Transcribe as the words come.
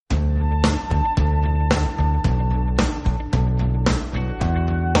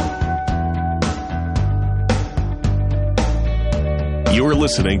You're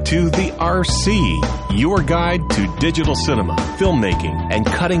listening to The RC, your guide to digital cinema, filmmaking, and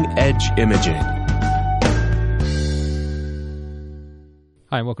cutting-edge imaging.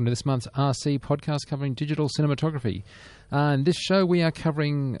 Hi, and welcome to this month's RC podcast covering digital cinematography. In this show, we are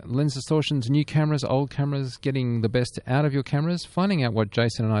covering lens distortions, new cameras, old cameras, getting the best out of your cameras, finding out what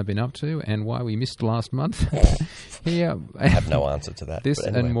Jason and I have been up to and why we missed last month. I have no answer to that. This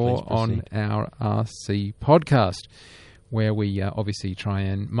anyway, and more on our RC podcast, where we obviously try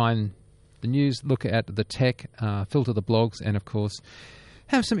and mine the news, look at the tech, filter the blogs, and of course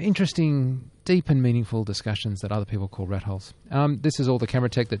have some interesting, deep and meaningful discussions that other people call rat holes. This is all the camera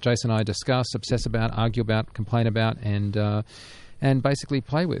tech that Jason and I discuss, obsess about, argue about, complain about, and basically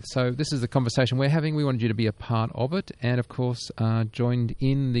play with. So this is the conversation we're having. We wanted you to be a part of it. And of course, joined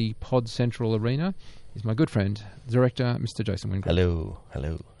in the Pod Central arena is my good friend, director, Mr. Jason Wingren.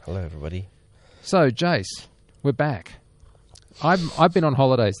 Hello, everybody. So, Jace, we're back. I've been on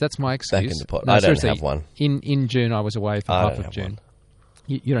holidays. That's my excuse. Back in the pod. No, I don't have one. In June, I was away for half of June.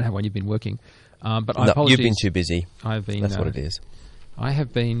 You don't have one. You've been working, but I apologize. You've been too busy. That's what it is. I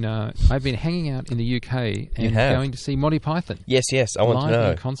have been. I've been hanging out in the UK and going to see Monty Python. Yes. I want to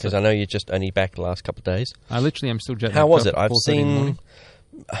know because I know you're just only back the last couple of days. I literally am still jet lagged. How was it? I've seen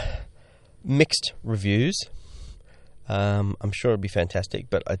mixed reviews. I'm sure it'd be fantastic,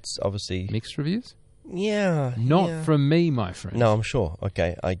 but it's obviously mixed reviews. Yeah, not from me, my friend. No, I'm sure.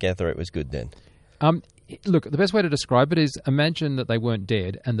 Okay, I gather it was good then. Look, the best way to describe it is imagine that they weren't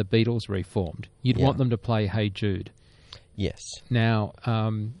dead and the Beatles reformed. You'd want them to play Hey Jude. Yes. Now...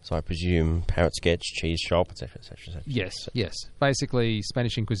 so I presume Parrot Sketch, Cheese Shop, etc., etc. Yes. Basically,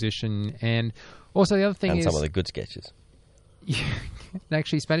 Spanish Inquisition, and also the other thing is... And some of the good sketches. Yeah,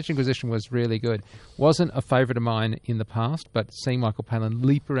 actually, Spanish Inquisition was really good. Wasn't a favourite of mine in the past, but seeing Michael Palin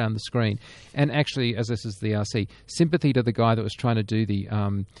leap around the screen, and actually, as this is the RC, sympathy to the guy that was trying to do the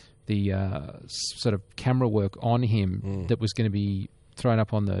sort of camera work on him that was going to be thrown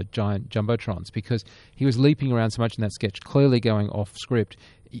up on the giant jumbotrons, because he was leaping around so much in that sketch, clearly going off script.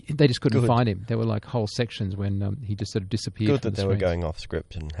 They just couldn't find him. There were like whole sections when he just sort of disappeared. Good that they were going off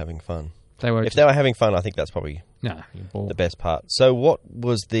script and having fun. If they were having fun, I think that's probably the best part. So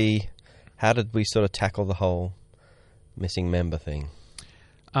how did we sort of tackle the whole missing member thing?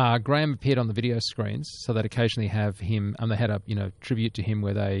 Graham appeared on the video screens, so they'd occasionally have him, and they had a tribute to him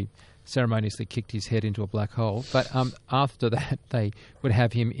where they ceremoniously kicked his head into a black hole. But after that, they would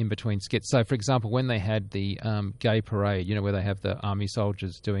have him in between skits. So, for example, when they had the gay parade, where they have the army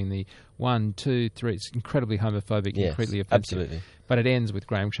soldiers doing the 1, 2, 3, it's incredibly homophobic, incredibly offensive. Absolutely. But it ends with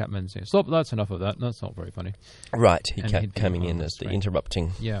Graham Chapman's, stop, that's enough of that. That's not very funny. Right, he kept coming in as the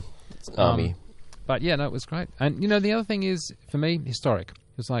interrupting army. But yeah, no, it was great. And, the other thing is, for me, historic.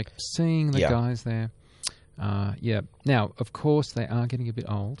 It was like seeing the guys there. Now, of course, they are getting a bit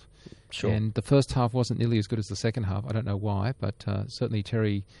old. Sure. And the first half wasn't nearly as good as the second half. I don't know why, but certainly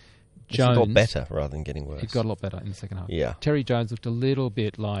Terry Jones... It got better rather than getting worse. It got a lot better in the second half. Yeah. Terry Jones looked a little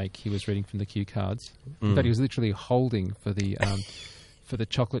bit like he was reading from the cue cards. In fact, he was literally holding for the... for the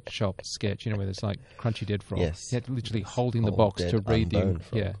chocolate shop sketch, where there's like crunchy dead frog. Yes. He had literally holding the box to read the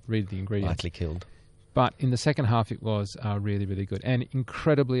ingredients. Lightly killed. But in the second half, it was really, really good and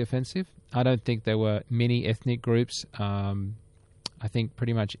incredibly offensive. I don't think there were many ethnic groups. I think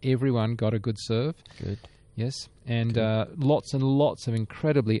pretty much everyone got a good serve. Good. Yes. And lots and lots of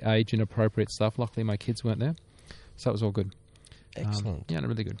incredibly age-inappropriate stuff. Luckily, my kids weren't there. So it was all good. Excellent.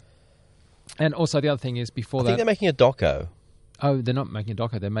 Really good. And also the other thing is I think they're making a doco. Oh, they're not making a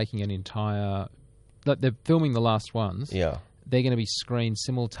doco. They're making an entire... They're filming the last ones. Yeah. They're going to be screened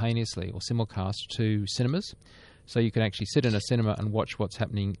simultaneously or simulcast to cinemas. So you can actually sit in a cinema and watch what's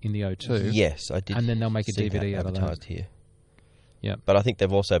happening in the O2. Yes, I did. And then they'll make a DVD out of that. Here. Yeah. But I think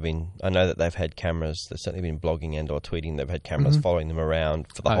they've also been... I know that they've had cameras. They've certainly been blogging and or tweeting. They've had cameras following them around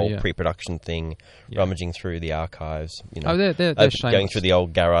for the whole pre-production thing, rummaging through the archives. They're going through the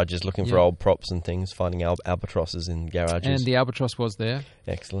old garages, looking for old props and things, finding albatrosses in garages. And the albatross was there.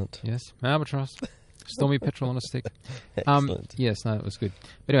 Excellent. Yes, albatross. Stormy petrol on a stick. Excellent. Yes, no, it was good.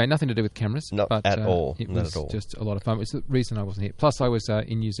 But anyway, nothing to do with cameras. Not at all. It was just a lot of fun. It was the reason I wasn't here. Plus, I was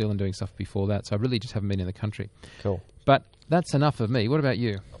in New Zealand doing stuff before that, so I really just haven't been in the country. Cool. But that's enough of me. What about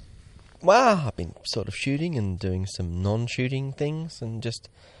you? Well, I've been sort of shooting and doing some non-shooting things and just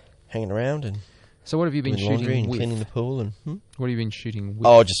hanging around and... So what have you been shooting with? Cleaning the pool and... What have you been shooting with?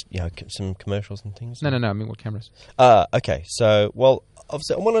 Oh, just, some commercials and things. No. I mean, what cameras? Okay. So, well,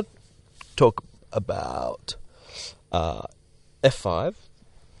 obviously, I want to talk about F5,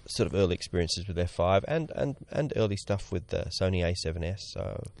 sort of early experiences with F5 and early stuff with the Sony A7S.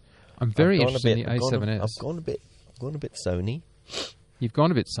 So I'm very interested in the A7S. I've gone a bit Sony. You've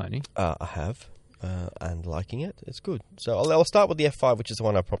gone a bit Sony. I have, and liking it. It's good. So I'll start with the F5, which is the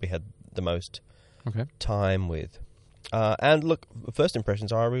one I've probably had the most time with. And look, first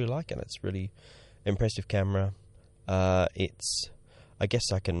impressions are I really like it. It's really impressive camera. I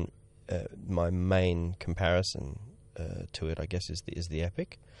guess I can. My main comparison to it, I guess, is the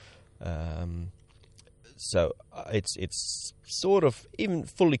Epic. So it's sort of, even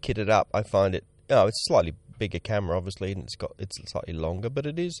fully kitted up, I find it. Oh, it's a slightly bigger camera, obviously, and it's slightly longer, but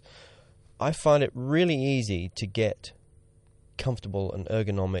it is. I find it really easy to get comfortable and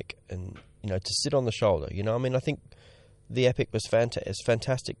ergonomic, and to sit on the shoulder. I mean, I think the Epic was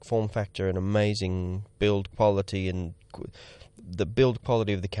fantastic form factor and amazing build quality, and the build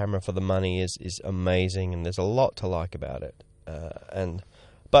quality of the camera for the money is amazing, and there's a lot to like about it.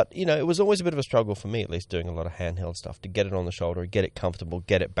 But it was always a bit of a struggle for me, at least, doing a lot of handheld stuff, to get it on the shoulder, get it comfortable,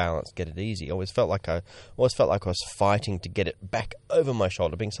 get it balanced, get it easy. I always felt like I was fighting to get it back over my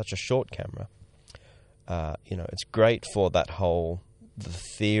shoulder, being such a short camera. It's great for that the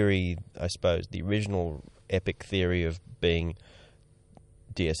theory, I suppose, the original Epic theory of being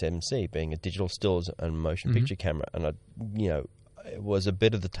DSMC, being a digital stills and motion picture camera, and it was a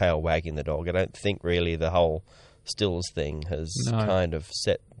bit of the tail wagging the dog. I don't think really the whole stills thing has kind of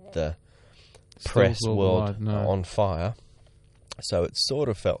set the press world on fire. So it sort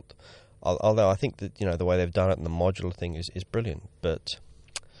of felt, although I think that the way they've done it and the modular thing is brilliant. But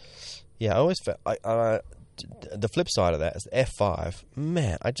yeah, I always felt the flip side of that is the F5.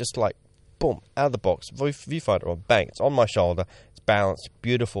 Man, I just boom, out of the box, viewfinder, or bang, it's on my shoulder. It's balanced,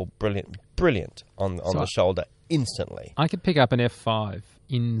 beautiful, brilliant on the shoulder instantly. I could pick up an F5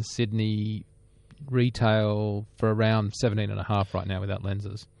 in Sydney retail for around 17.5 right now without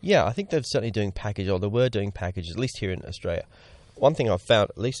lenses. Yeah, I think they're certainly doing package, or they were doing packages, at least here in Australia. One thing I've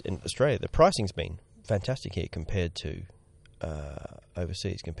found, at least in Australia, the pricing's been fantastic here compared to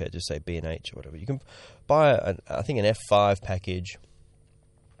overseas, compared to, say, B&H or whatever. You can buy, I think, an F5 package,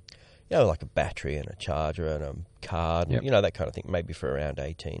 like a battery and a charger and a card, and, that kind of thing, maybe for around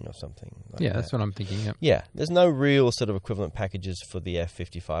 18 or something. That's what I'm thinking, Yeah, there's no real sort of equivalent packages for the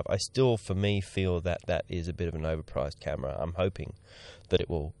F55. I still, for me, feel that is a bit of an overpriced camera. I'm hoping that it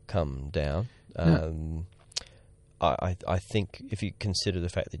will come down. I think if you consider the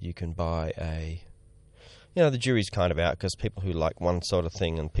fact that you can buy the jury's kind of out, because people who like one sort of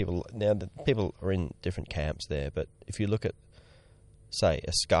thing, and people are in different camps there, but if you look at, say,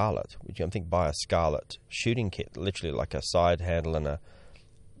 a Scarlett, which I think buy a Scarlett shooting kit, literally like a side handle and a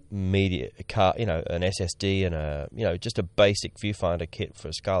media car, an SSD and just a basic viewfinder kit for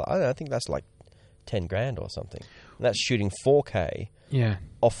a Scarlett. I think that's like 10 grand or something. And that's shooting 4K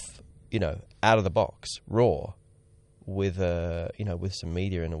off, out of the box, raw, with with some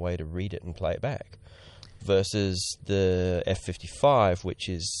media and a way to read it and play it back. Versus the F55, which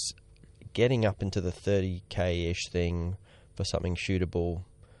is getting up into the 30K-ish thing for something shootable,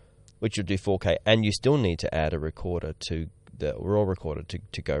 which will do 4K, and you still need to add a recorder to the RAW recorder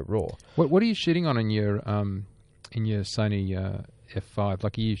to go RAW. What are you shooting on in your Sony F5?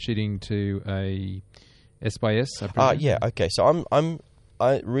 Like, are you shooting to a S/S? Yeah. Okay. So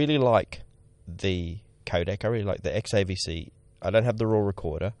I really like the codec. I really like the XAVC. I don't have the RAW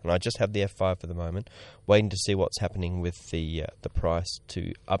recorder, and I just have the F5 for the moment, waiting to see what's happening with the price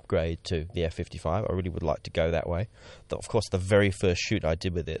to upgrade to the F55. I really would like to go that way. Of course, the very first shoot I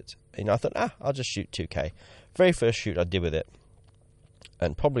did with it, I thought, I'll just shoot 2K. Very first shoot I did with it,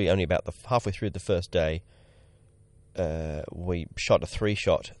 and probably only about halfway through the first day, we shot a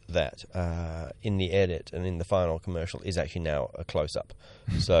 3-shot that in the edit and in the final commercial is actually now a close-up.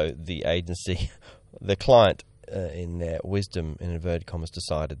 So the agency, the client, in their wisdom, in inverted commas,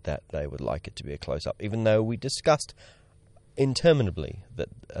 decided that they would like it to be a close-up, even though we discussed interminably that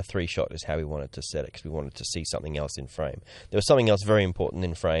a 3-shot is how we wanted to set it, because we wanted to see something else in frame. There was something else very important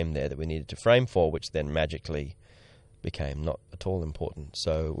in frame there that we needed to frame for, which then magically became not at all important.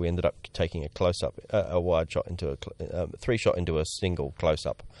 So we ended up taking a close-up, a wide shot into a 3-shot into a single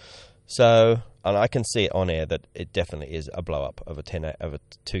close-up. So, and I can see it on air that it definitely is a blow-up of a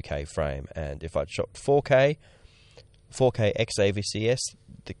 2K frame. And if I'd shot 4K XAVCS,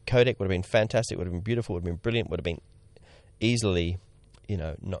 the codec would have been fantastic, would have been beautiful, would have been brilliant, would have been easily,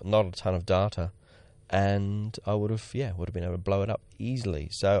 not a ton of data, and I would have been able to blow it up easily.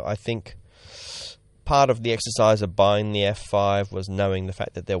 So I think part of the exercise of buying the F5 was knowing the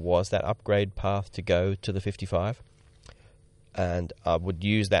fact that there was that upgrade path to go to the 55, and I would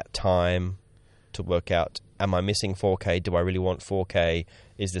use that time to work out, am I missing 4K? Do I really want 4K?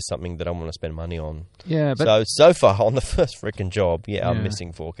 Is this something that I want to spend money on? Yeah, but so far on the first freaking job, I'm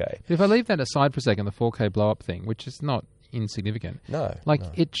missing 4K. If I leave that aside for a second, the 4K blow-up thing, which is not insignificant. No.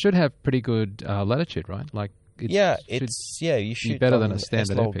 It should have pretty good latitude, right? You shoot better on than a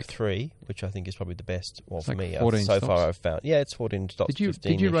standard S-Log Epic 3, which I think is probably the best. Well, for me, 14 so stops. far I've found. Yeah, it's 14 stops.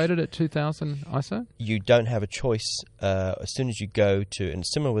 Did you rate it at 2000 ISO? You don't have a choice as soon as you go to, and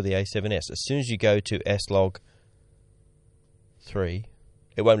similar with the A7S, as soon as you go to S-Log 3,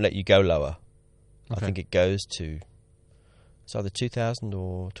 it won't let you go lower. Okay. I think it goes to, it's either 2000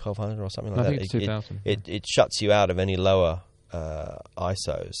 or 1200 or something like that. I think it's 2000. It shuts you out of any lower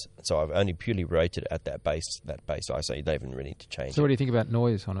ISOs. So I've only purely rated at that base ISO. You don't even really need to change So what do you think about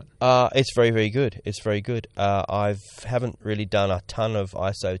noise on it? It's very, very good. It's very good. I haven't really done a ton of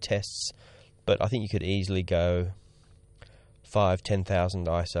ISO tests, but I think you could easily go 10,000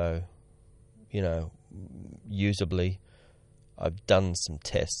 ISO, usably. I've done some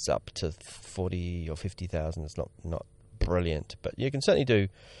tests up to 40 or 50,000. It's not brilliant, but you can certainly do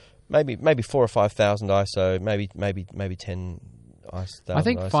maybe 4,000 or 5,000 ISO, maybe 10 ISO. I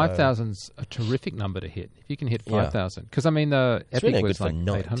think ISO. 5,000's a terrific number to hit. If you can hit 5,000, because the it's Epic really was good like for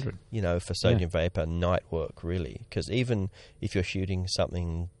night, 800. for sodium vapor night work, really. Because even if you're shooting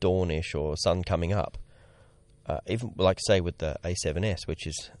something dawnish or sun coming up, even like say with the A7S, which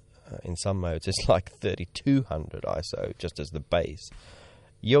is in some modes it's like 3,200 ISO just as the base,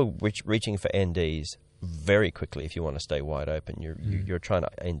 you're reaching for NDs very quickly if you want to stay wide open. You're trying to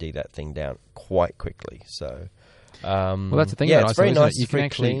ND that thing down quite quickly. So. Well, that's the thing about ISO. It's very nice. You can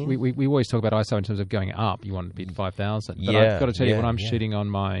actually. Clean. We always talk about ISO in terms of going up. You want it to be 5,000. But Yeah, I've got to tell you, when I'm yeah. shooting on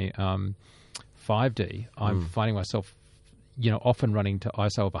my 5D, I'm finding myself, often running to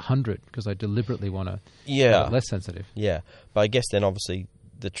ISO of 100 because I deliberately want to have it less sensitive. Yeah, but I guess then obviously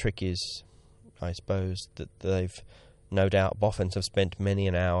the trick is, I suppose, that they've no doubt boffins have spent many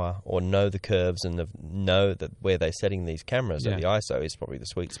an hour or know the curves and know that where they're setting these cameras that the ISO is probably the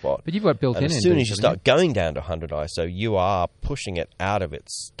sweet spot. But you've got built-in. And as soon as you start going down to 100 ISO, you are pushing it out of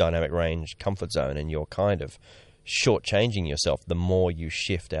its dynamic range comfort zone, and you're kind of shortchanging yourself the more you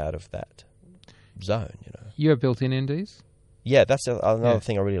shift out of that zone. You have built-in NDs? Yeah, that's another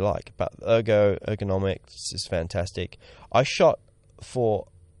thing I really like. But ergonomics is fantastic. I shot for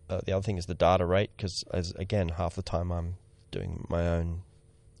the other thing is the data rate, because again, half the time I'm doing my own,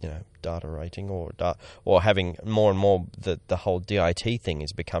 data rating or having more and more the whole DIT thing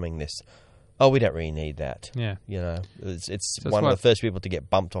is becoming this. Oh, we don't really need that. Yeah, it's so one of the first people to get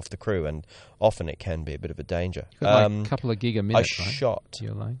bumped off the crew, and often it can be a bit of a danger. A couple of gig a minute. I shot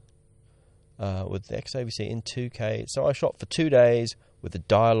your lane. with the XAVC in 2K. So I shot for 2 days with a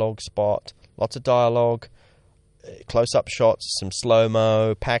dialogue spot, lots of dialogue, close-up shots, some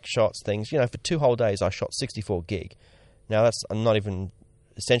slow-mo, pack shots, things. For 2 whole days I shot 64 gig. Now I'm not even,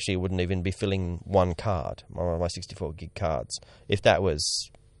 essentially it wouldn't even be filling one card, one of my 64 gig cards. If that was,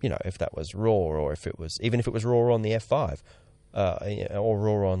 if that was RAW, or if it was RAW on the F5, or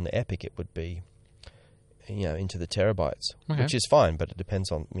RAW on the Epic, it would be, into the terabytes, which is fine, but it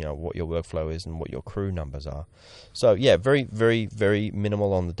depends on, what your workflow is and what your crew numbers are. So, yeah, very, very, very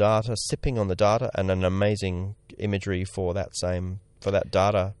minimal on the data, sipping on the data, and an amazing imagery for that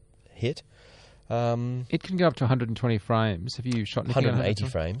data hit. It can go up to 120 frames. Have you shot anything 180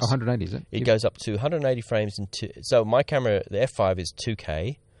 frames. Oh, 180, is it? It goes up to 180 frames. So my camera, the F5, is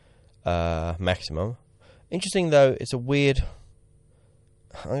 2K maximum. Interesting, though, it's a weird...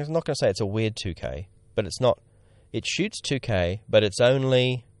 I'm not going to say it's a weird 2K, but it's not. It shoots 2K, but it's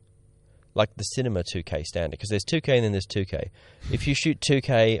only like the cinema 2K standard, because there's 2K and then there's 2K. If you shoot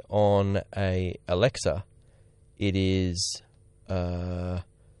 2K on a Alexa, it is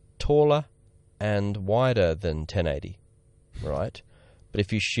taller and wider than 1080, right? But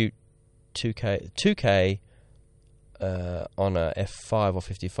if you shoot 2K on a F5 or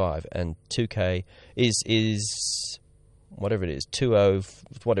 55, and 2K is whatever it is,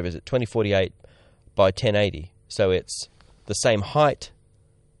 2048 by 1080. So it's the same height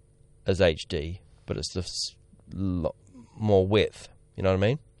as HD, but it's just more width. You know what I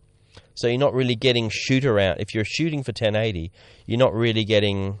mean? So you're not really getting shoot around. If you're shooting for 1080, you're not really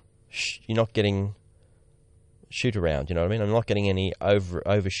getting shoot around. You know what I mean? I'm not getting any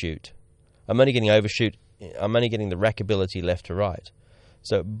overshoot. I'm only getting the rackability left to right.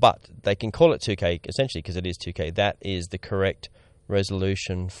 So, but they can call it 2K essentially because it is 2K. That is the correct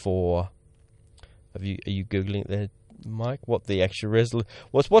resolution for. Are you googling it there, Mike? What the actual resolution?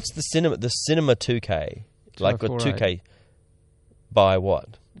 What's the cinema 2K? Like what 2K by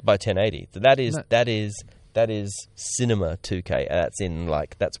what? By 1080. That is cinema 2K.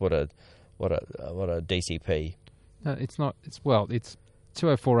 That's what a DCP. No, it's not. It's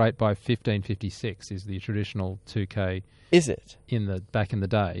 2048 by 1556 is the traditional 2K. Is it? Back in the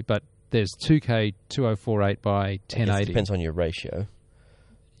day, but there's 2K 2048 by I guess 1080. it depends on your ratio.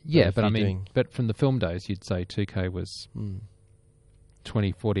 Yeah, if but I you're mean, doing- but from the film days, you'd say 2K was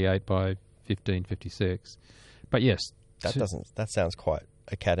 2048 by 1556. But yes, That sounds quite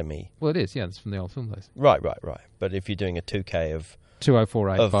Academy. well, it is. Yeah, it's from the old film days. Right. But if you're doing a 2K of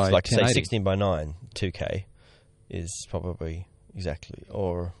 2048 by like 1080. say 16 by 9, 2K is probably exactly,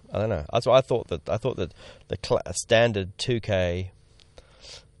 or I don't know. That's what I thought that the standard 2K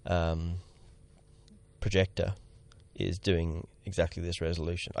projector is doing exactly this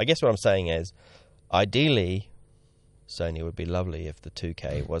resolution. I guess what I'm saying is, ideally, Sony would be lovely if the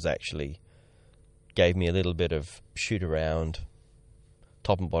 2K was actually gave me a little bit of shoot around,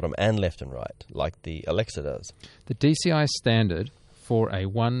 top and bottom, and left and right, like the Alexa does. The DCI standard for a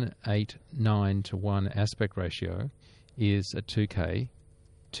 1:8:9 aspect ratio is a 2K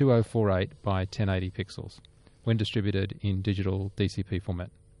 2048 by 1080 pixels when distributed in digital DCP format.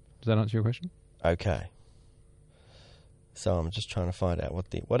 Does that answer your question? Okay. So I'm just trying to find out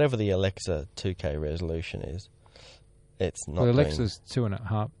whatever the Alexa 2K resolution is. It's not. Well, the Alexa's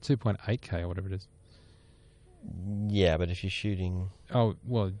 2.8K or whatever it is. Yeah, but if you're shooting Oh,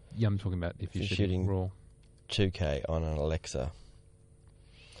 well, yeah, I'm talking about if you're shooting raw. 2K on an Alexa.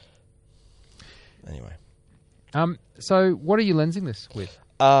 Anyway. So what are you lensing this with?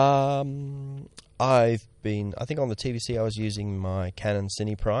 I think on the TVC I was using my Canon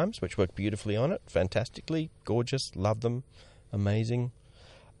Cine Primes, which work beautifully on it, fantastically, gorgeous, love them, amazing.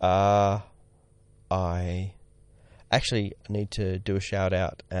 I actually need to do a shout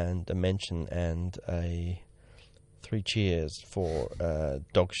out and a mention and a 3 cheers for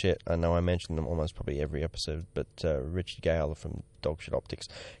Dog Shit. I know I mention them almost probably every episode, but Richard Gale from Dog Shit Optics,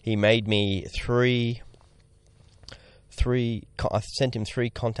 he made me three. I sent him 3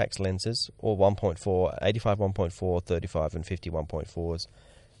 Contax lenses, all 1.4, 85 1.4, 35 and 50 1.4s.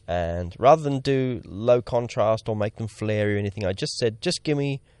 And rather than do low contrast or make them flary or anything, I just said, just give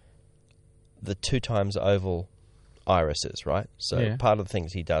me the 2 times oval irises, right? So part of the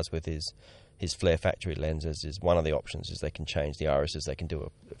things he does with his Flare Factory lenses is one of the options is they can change the irises. They can do a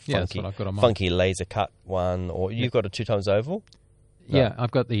funky laser cut one, or you've got a 2 times oval? No. Yeah,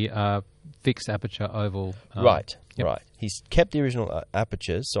 I've got the fixed aperture oval. Right. He's kept the original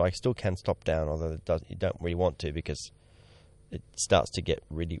apertures, so I still can stop down, although you don't really want to because it starts to get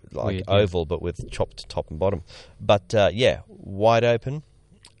really like weird, oval, but with chopped top and bottom. But wide open,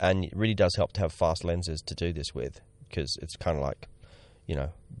 and it really does help to have fast lenses to do this with, because it's kind of like,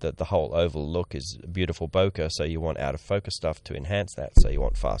 the whole oval look is a beautiful bokeh, so you want out of focus stuff to enhance that, so you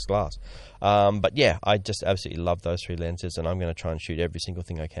want fast glass. But yeah, I just absolutely love those 3 lenses, and I'm going to try and shoot every single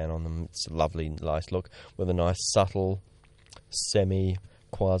thing I can on them. It's a lovely, nice look with a nice subtle,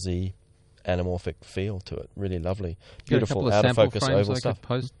 quasi anamorphic feel to it. Really lovely, beautiful out of focus oval stuff.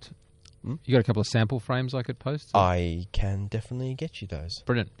 You got a couple of sample frames I could post? I can definitely get you those.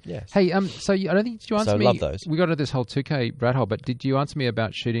 Brilliant. Yes. Hey, I don't think did you answer me? I love those. We got into this whole 2K rat hole, but did you answer me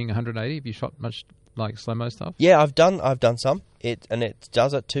about shooting 180? Have you shot much like slow-mo stuff? Yeah, I've done some. It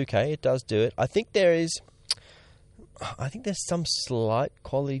does at 2K. It does do it. I think there's some slight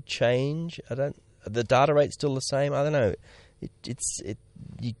quality change. The data rate's still the same. I don't know.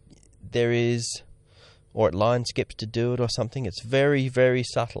 There is, or it line skips to do it or something. It's very, very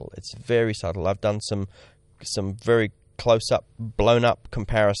subtle. I've done some very close-up, blown-up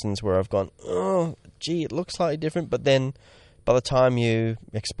comparisons where I've gone, oh, gee, it looks slightly different, but then by the time you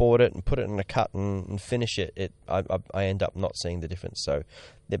export it and put it in a cut and finish it, I end up not seeing the difference. So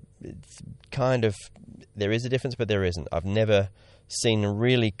it's kind of, there is a difference, but there isn't. I've never seen a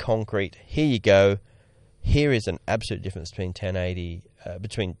really concrete, here you go, here is an absolute difference between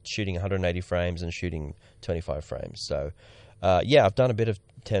between shooting 180 frames and shooting 25 frames. So, I've done a bit of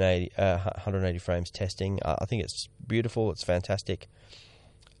 180 frames testing. I think it's beautiful. It's fantastic.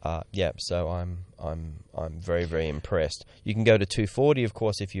 So I'm very, very impressed. You can go to 240, of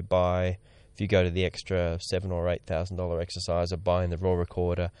course, if you go to the extra $7,000 or $8,000 exercise of buying the raw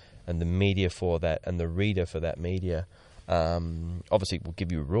recorder and the media for that and the reader for that media. Obviously, it will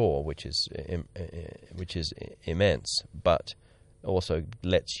give you RAW, which is immense, but also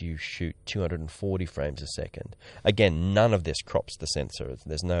lets you shoot 240 frames a second. Again, none of this crops the sensor.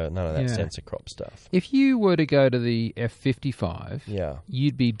 There's none of that sensor crop stuff. If you were to go to the F55,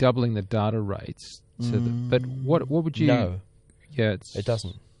 you'd be doubling the data rates. But what would you? No, it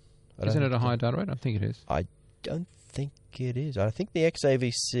doesn't. Isn't it a high data rate? I think it is. I don't think it is. I think the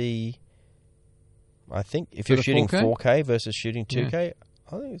XAVC. I think if you're shooting 4K versus shooting 2K,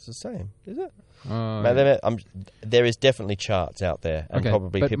 I think it's the same. Is it? There is definitely charts out there, and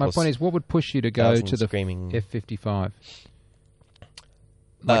probably. But my point is, what would push you to go to the F55?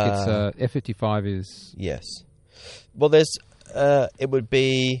 Like it's F55 is... Yes. Well, there's it would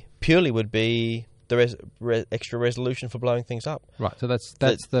be the extra resolution for blowing things up. Right, so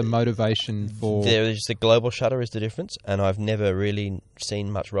that's the motivation for... There's the global shutter is the difference, and I've never really seen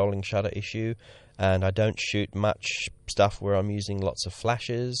much rolling shutter issue, and I don't shoot much stuff where I'm using lots of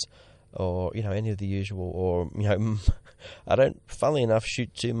flashes or, any of the usual, or, I don't, funnily enough,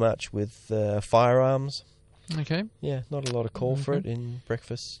 shoot too much with firearms. Okay. Yeah, not a lot of call for it in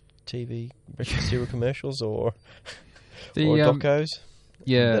breakfast cereal commercials or docos.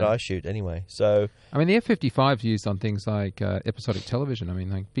 Yeah, that I shoot anyway. So I mean, the F-55 is used on things like episodic television. I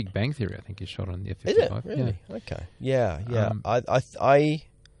mean, like Big Bang Theory, I think is shot on the F-55. Is it really? Yeah. Okay. Yeah.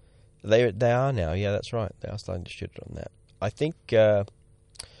 They are now. Yeah, that's right. They are starting to shoot it on that. I think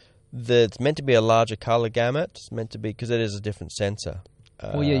it's meant to be a larger color gamut. It's meant to be because it is a different sensor.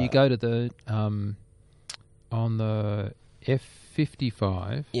 Well, yeah, you go to the on the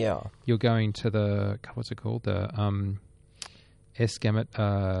F-55. Yeah. You're going to the what's it called, the S gamut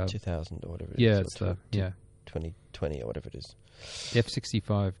 2000 or whatever it is. Yeah, it's the 2020 or whatever it is.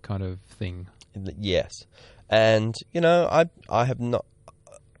 F-65 kind of thing. Yes. And I have not,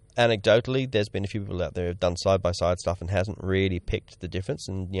 anecdotally, there's been a few people out there who've done side by side stuff and hasn't really picked the difference,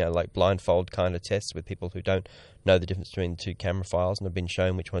 and like blindfold kind of tests with people who don't know the difference between the two camera files and have been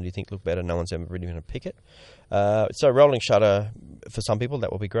shown which one do you think look better. No one's ever really going to pick it. So rolling shutter for some people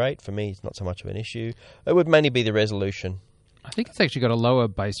that will be great. For me, it's not so much of an issue. It would mainly be the resolution. I think it's actually got a lower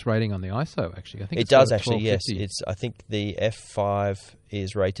base rating on the ISO. Actually, I think it does actually. Yes, I think the F5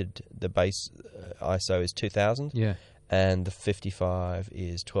 is rated. The base ISO is 2000. Yeah, and the 55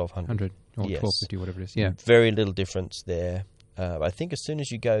 is 1200 or 1250, whatever it is. Yeah, very little difference there. I think as soon as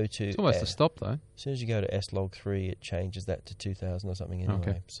you go to, it's almost a stop though. As soon as you go to S-Log3, it changes that to 2000 or something anyway.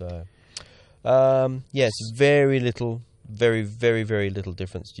 Okay. So, yes, very little. Very, very, very little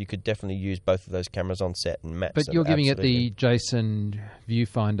difference. You could definitely use both of those cameras on set and match them. But you're giving it the Jason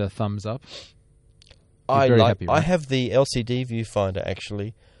viewfinder thumbs up. I happy, right? I have the LCD viewfinder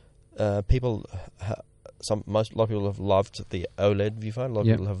actually. A lot of people have loved the OLED viewfinder. A lot of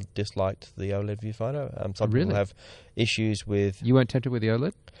people have disliked the OLED viewfinder. Some people have issues with. You weren't tempted with the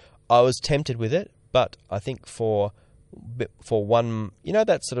OLED? I was tempted with it, but I think for one,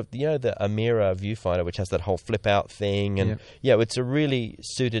 that sort of, the Amira viewfinder, which has that whole flip out thing, and it's a really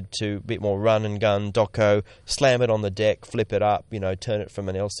suited to a bit more run and gun doco, slam it on the deck, flip it up, turn it from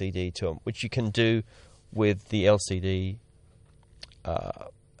an LCD to which you can do with the LCD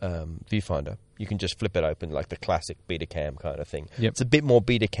viewfinder. You can just flip it open like the classic Betacam kind of thing. Yep. It's a bit more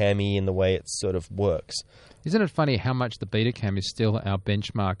Betacam-y in the way it sort of works. Isn't it funny how much the Betacam is still our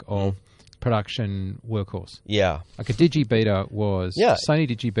benchmark of production workhorse? Yeah. Like a Digibeta was... Yeah. Sony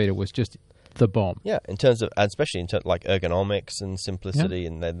Digibeta was just the bomb. Yeah, in terms of... Especially in terms of like ergonomics and simplicity,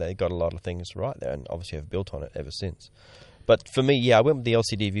 and they got a lot of things right there, and obviously have built on it ever since. But for me, I went with the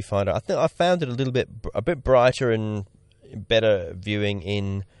LCD viewfinder. I think I found it a bit brighter and better viewing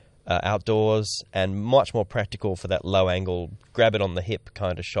in outdoors, and much more practical for that low angle, grab it on the hip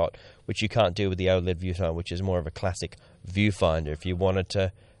kind of shot, which you can't do with the OLED viewfinder, which is more of a classic viewfinder. If you wanted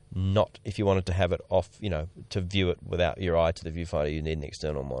to have it off, to view it without your eye to the viewfinder, you need an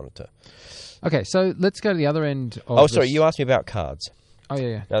external monitor. Okay, so let's go to the other end of sorry, you asked me about cards. Oh,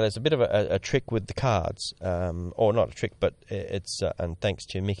 yeah. Now, there's a bit of a trick with the cards, or not a trick, but it's, and thanks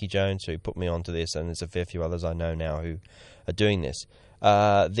to Mickey Jones, who put me onto this, and there's a fair few others I know now who are doing this.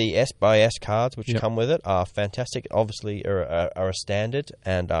 The S/S cards, which come with it, are fantastic. Obviously, are a standard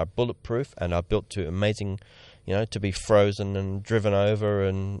and are bulletproof and are built to amazing, to be frozen and driven over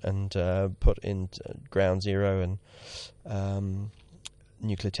and put in ground zero and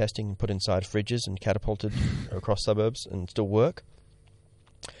nuclear testing and put inside fridges and catapulted across suburbs and still work.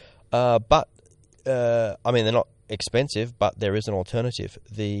 But they're not expensive, but there is an alternative.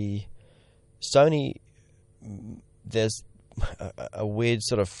 The Sony, there's a weird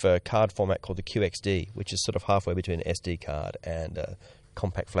sort of card format called the QXD, which is sort of halfway between an SD card and a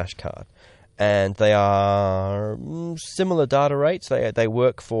compact flash card. And they are similar data rates. They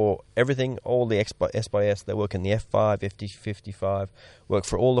work for everything, all the S/S. They work in the F5, F55, work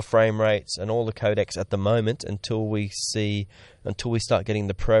for all the frame rates and all the codecs at the moment until we start getting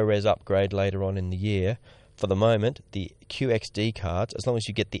the ProRes upgrade later on in the year. For the moment, the QXD cards, as long as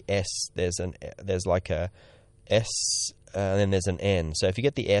you get the S, there's like a S and then there's an N. So if you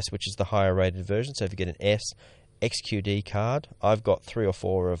get the S, which is the higher rated version, so if you get an S XQD card, I've got 3 or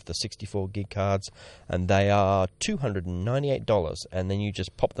 4 of the 64 gig cards, and they are $298, and then you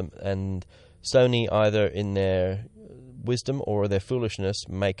just pop them, and Sony, either in their wisdom or their foolishness,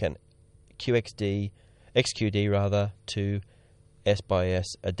 make an XQD to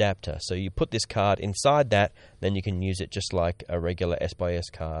S/S adapter. So you put this card inside that, then you can use it just like a regular S/S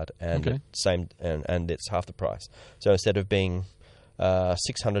card, and and it's half the price. So instead of being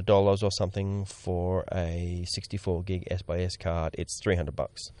 $600 or something for a 64 gig S/S card, it's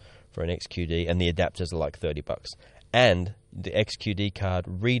 $300 for an XQD, and the adapters are like $30. And the XQD card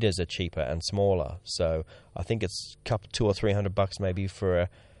readers are cheaper and smaller, so I think it's $200 or $300 maybe for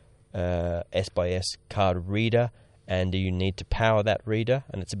a S/S card reader, and you need to power that reader,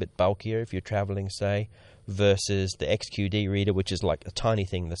 and it's a bit bulkier if you're traveling, say, versus the XQD reader, which is like a tiny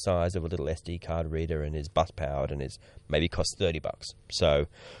thing the size of a little SD card reader and is bus powered and is maybe costs $30. So,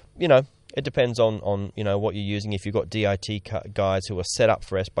 it depends on what you're using. If you've got DIT guys who are set up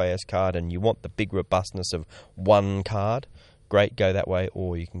for S/S card and you want the big robustness of one card, great, go that way.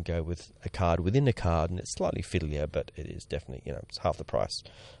 Or you can go with a card within a card, and it's slightly fiddlier, but it is definitely, it's half the price.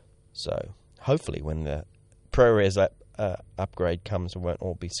 So hopefully when the ProRes upgrade comes, it won't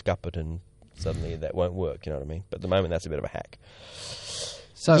all be scuppered and suddenly that won't work, you know what I mean? But at the moment, that's a bit of a hack.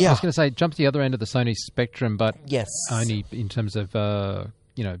 So I was going to say, jump to the other end of the Sony spectrum, but yes, only in terms of,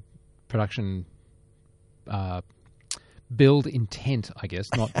 production build intent, I guess,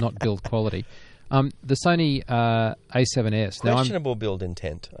 not build quality. The Sony A7S. Questionable build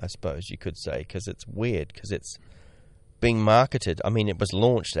intent, I suppose you could say, because it's weird, because it's being marketed. I mean, it was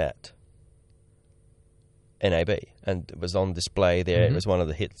launched at NAB, and it was on display there. Mm-hmm. It was one of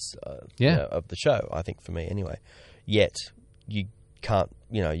the hits of the show, I think, for me anyway. Yet, you can't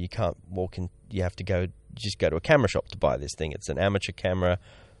walk in, you have to go to a camera shop to buy this thing. It's an amateur camera,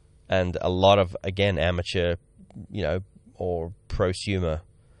 and a lot of, again, amateur, or prosumer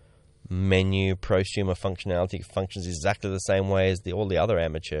functionality functions exactly the same way as all the other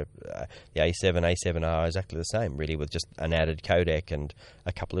amateur. The A7, A7R exactly the same, really, with just an added codec and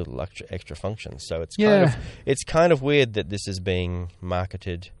a couple of little extra functions. So it's kind of weird that this is being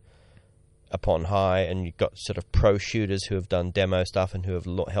marketed upon high, and you've got sort of pro shooters who have done demo stuff and who have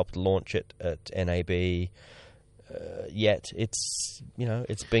helped launch it at NAB. Yet it's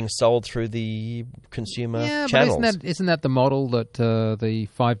being sold through the consumer channels. But isn't that the model that the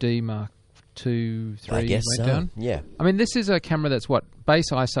 5D Mark II, 3 I guess went down? Yeah. I mean, this is a camera that's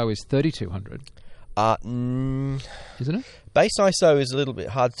base ISO is 3200. Isn't it? Base ISO is a little bit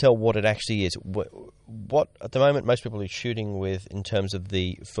hard to tell what it actually is. What at the moment most people are shooting with in terms of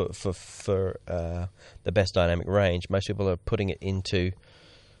the for the best dynamic range, most people are putting it into.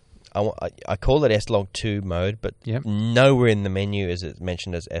 I call it S-Log2 mode, but nowhere in the menu is it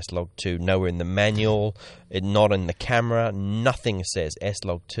mentioned as S-Log2. Nowhere in the manual, not in the camera. Nothing says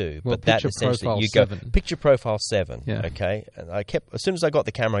S-Log2. Well, but that essentially picture profile 7. Yeah. Okay, and as soon as I got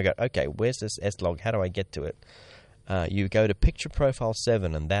the camera, I go, okay, where's this S-Log? How do I get to it? You go to picture profile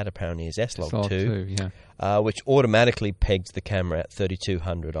 7, and that apparently is S-Log2, which automatically pegs the camera at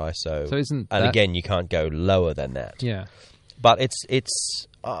 3200 ISO. So again, you can't go lower than that. Yeah. But it's.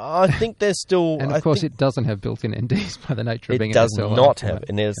 I think there's still. And of course, it doesn't have built-in NDs by the nature of being. It does not have,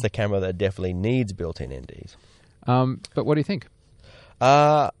 and there's the camera that definitely needs built-in NDs. But what do you think?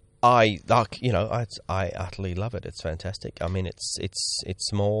 I utterly love it. It's fantastic. I mean, it's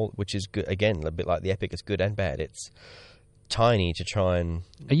small, which is good. Again, a bit like the Epic, it's good and bad. It's tiny to try and.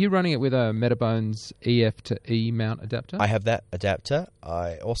 Are you running it with a Metabones EF to E mount adapter? I have that adapter.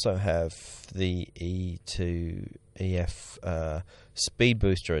 I also have the E to EF speed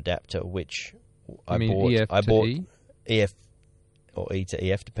booster adapter, which I bought. EF I to bought E? EF or E to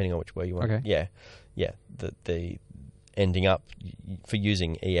EF, depending on which way you want. Okay. Yeah. The ending up for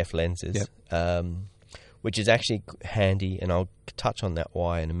using EF lenses, which is actually handy, and I'll touch on that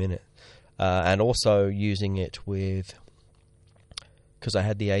why in a minute. And also using it with. Because I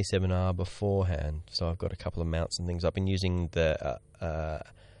had the A7R beforehand, so I've got a couple of mounts and things. I've been using the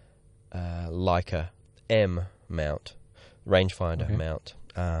Leica M mount, rangefinder mount.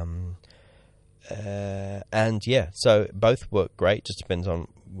 So both work great. Just depends on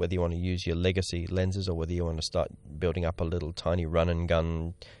whether you want to use your legacy lenses or whether you want to start building up a little tiny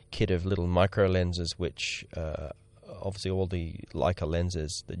run-and-gun kit of little micro lenses, which... obviously all the Leica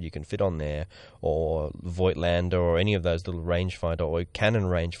lenses that you can fit on there, or Voigtlander, or any of those little rangefinder or Canon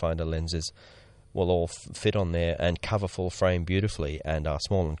rangefinder lenses will all fit on there and cover full frame beautifully and are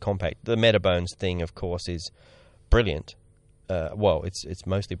small and compact. The Metabones thing, of course, is brilliant. It's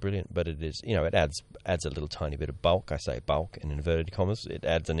mostly brilliant, but it is, it adds a little tiny bit of bulk. I say bulk in inverted commas. It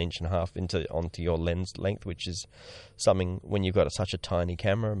adds 1.5 inches onto your lens length, which is something when you've got such a tiny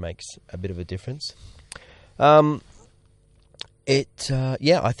camera makes a bit of a difference. I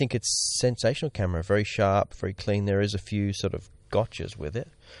think it's a sensational camera. Very sharp, very clean. There is a few sort of gotchas with it,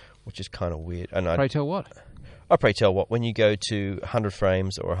 which is kind of weird. And Pray tell what? I pray tell what, when you go to 100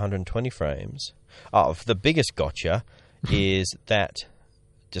 frames or 120 frames, the biggest gotcha is that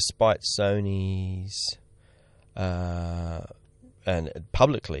despite Sony's and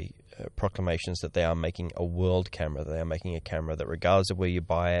publicly proclamations that they are making a world camera, they are making a camera that regardless of where you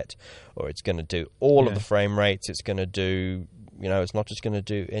buy it, or it's going to do all of the frame rates, it's going to do, it's not just going to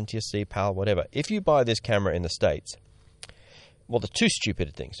do NTSC, PAL, whatever. If you buy this camera in the States, well, the two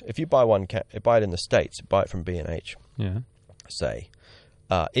stupid things. If you buy buy it in the States, buy it from B&H, say,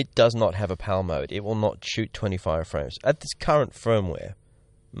 it does not have a PAL mode. It will not shoot 25 frames. At this current firmware,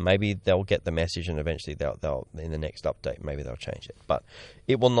 maybe they'll get the message and eventually they'll in the next update, maybe they'll change it. But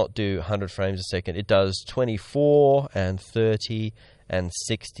it will not do 100 frames a second. It does 24 and 30 and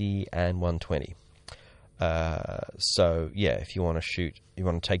 60 and 120. So, yeah, if you want to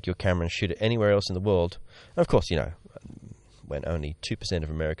take your camera and shoot it anywhere else in the world, and of course, when only 2% of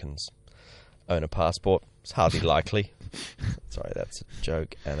Americans own a passport, it's hardly likely. Sorry, that's a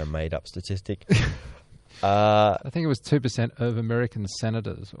joke and a made-up statistic. I think it was 2% of American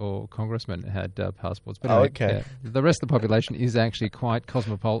senators or congressmen had passports. But anyway, okay. The rest of the population is actually quite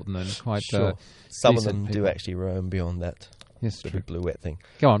cosmopolitan and quite sure. Some of them people. do actually roam beyond that. Yes, the true. big blue wet thing.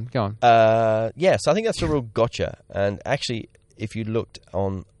 Go on. Yes, I think that's a real gotcha. And actually, if you looked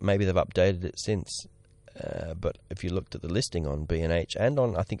on, maybe they've updated it since, but if you looked at the listing on B&H and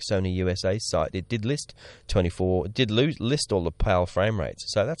on, I think, Sony USA's site, it did list 24, it did list all the PAL frame rates.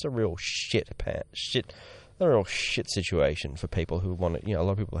 So that's a real a real shit situation for people who want to, a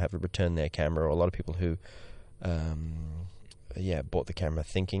lot of people have to return their camera, or a lot of people who, bought the camera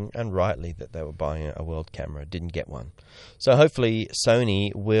thinking, and rightly, that they were buying a world camera, didn't get one. So hopefully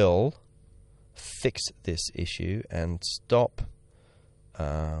Sony will fix this issue and stop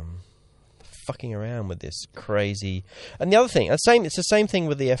fucking around with this crazy. And the other thing, it's the same thing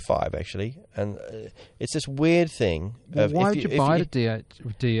with the F5 actually, and it's this weird thing. Why would you buy the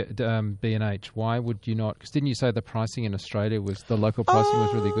B&H? Why would you not? Because didn't you say the pricing in Australia the local pricing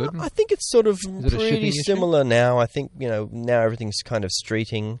was really good? I think it's sort of pretty pretty similar now. I think now everything's kind of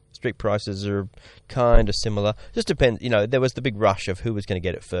street prices are kind of similar. Just depends. There was the big rush of who was going to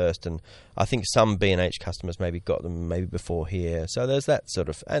get it first, and I think some B&H customers maybe got them maybe before here. So there's that sort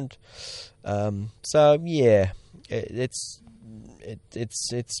of, and it's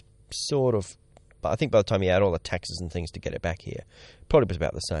sort of. But I think by the time you add all the taxes and things to get it back here, probably was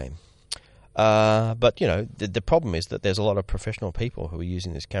about the same. But the problem is that there's a lot of professional people who are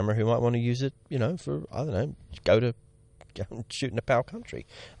using this camera who might want to use it, for, I don't know, go and shoot in a PAL country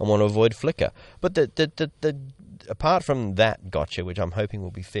and want to avoid flicker. But the apart from that gotcha, which I'm hoping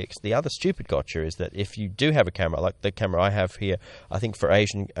will be fixed, the other stupid gotcha is that if you do have a camera like the camera I have here, I think for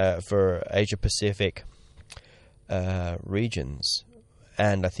Asia Pacific regions,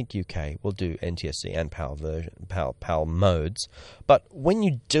 and I think UK will do NTSC and PAL modes. But when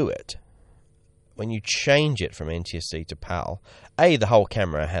you do it, when you change it from NTSC to PAL, the whole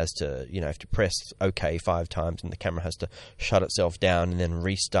camera has to, have to press OK 5 times, and the camera has to shut itself down and then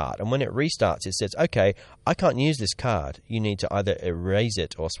restart. And when it restarts, it says, okay, I can't use this card. You need to either erase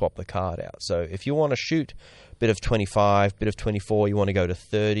it or swap the card out. So if you want to shoot a bit of 25, bit of 24, you want to go to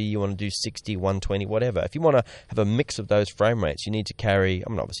 30, you want to do 60, 120, whatever. If you want to have a mix of those frame rates, you need to carry,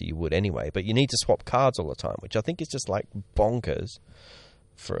 obviously you would anyway, but you need to swap cards all the time, which I think is just like bonkers.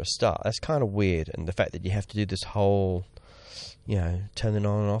 For a start, that's kind of weird, and the fact that you have to do this whole, turn it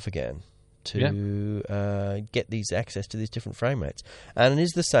on and off again to get these access to these different frame rates. And it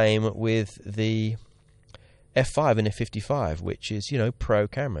is the same with the F5 and F55, which is pro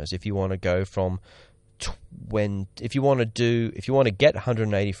cameras. If you want to go from if you want to get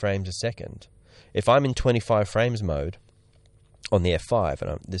 180 frames a second, if I'm in 25 frames mode on the F5,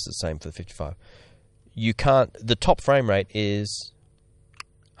 and this is the same for the 55, you can't. The top frame rate is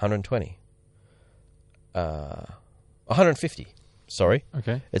 120. 150. Sorry.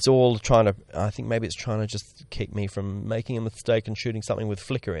 Okay. It's all trying to. I think maybe it's trying to just keep me from making a mistake and shooting something with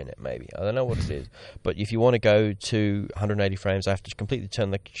flicker in it. Maybe I don't know what it is. But if you want to go to 180 frames, I have to completely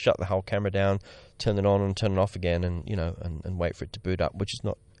shut the whole camera down, turn it on and turn it off again, and and wait for it to boot up, which is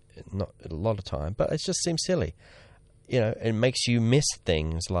not a lot of time. But it just seems silly. It makes you miss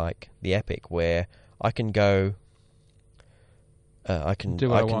things like the Epic, where I can go. I can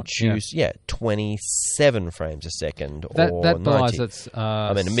choose 27 frames a second or that 90. Its,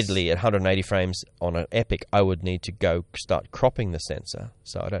 admittedly at 180 frames on an Epic, I would need to go start cropping the sensor,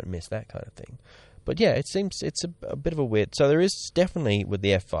 so I don't miss that kind of thing. But yeah, it seems it's a bit of a weird. So there is definitely with the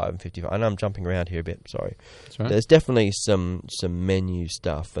F5 and 55. I know I'm jumping around here a bit. Sorry. That's right. There's definitely some menu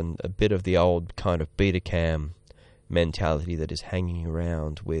stuff and a bit of the old kind of Betacam mentality that is hanging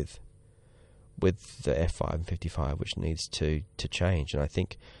around with with the F5 and 55, which needs to change. And I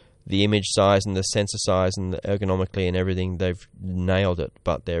think the image size and the sensor size and the ergonomically and everything, they've nailed it.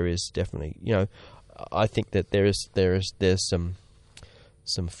 But there is definitely, I think that there's some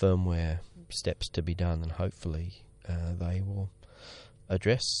firmware steps to be done, and hopefully they will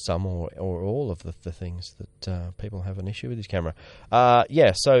address some or all of the things that people have an issue with this camera.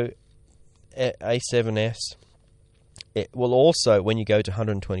 So A7S, it will also, when you go to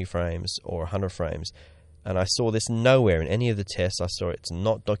 120 frames or 100 frames, and I saw this nowhere in any of the tests I saw, it's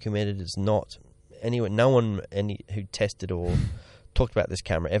not documented, it's not anywhere, no one who tested or talked about this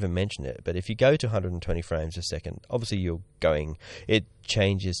camera ever mentioned it, but if you go to 120 frames a second, obviously it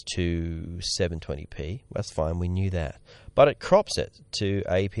changes to 720p, that's fine, we knew that, but it crops it to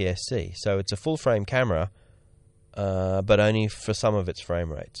APS-C, so it's a full frame camera, but only for some of its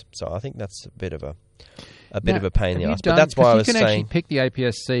frame rates. So I think that's a bit of a pain in the ass. But that's why I was saying you can actually pick the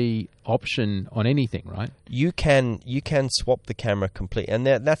APS-C option on anything, right? You can swap the camera completely, and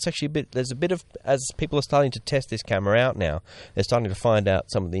that's actually there's a bit of, as people are starting to test this camera out now, they're starting to find out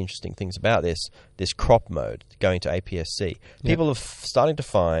some of the interesting things about this crop mode going to APS-C. People are starting to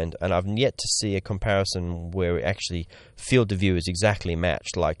find, and I've yet to see a comparison where actually field of view is exactly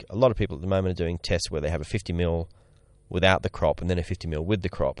matched. Like a lot of people at the moment are doing tests where they have a 50mm without the crop and then a 50mm with the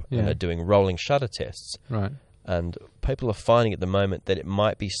crop, and they're doing rolling shutter tests. Right. And people are finding at the moment that it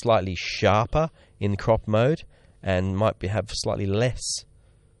might be slightly sharper in crop mode and might have slightly less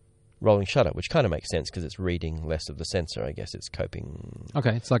rolling shutter, which kind of makes sense because it's reading less of the sensor. I guess it's coping.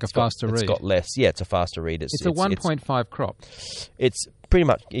 Okay, it's like a faster read. It's got less. Yeah, it's a faster read. It's a 1.5 crop. It's pretty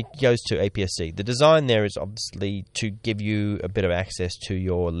much, it goes to APS-C. The design there is obviously to give you a bit of access to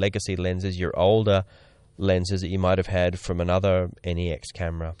your legacy lenses, your older lenses that you might have had from another NEX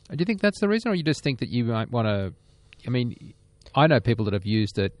camera. Do you think that's the reason, or you just think that you might want to... I mean, I know people that have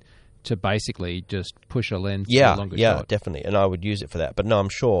used it to basically just push a lens to a longer shot. Yeah, definitely, and I would use it for that. But no, I'm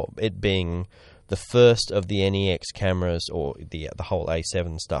sure it being the first of the NEX cameras, or the whole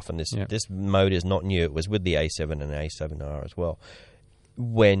A7 stuff, and this mode is not new. It was with the A7 and A7R as well.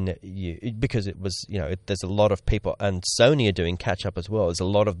 Because it was, there's a lot of people, and Sony are doing catch up as well. There's a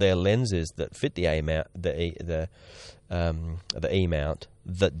lot of their lenses that fit the A mount, the E mount,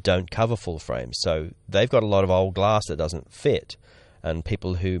 that don't cover full frame. So they've got a lot of old glass that doesn't fit, and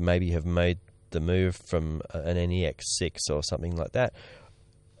people who maybe have made the move from an NEX 6 or something like that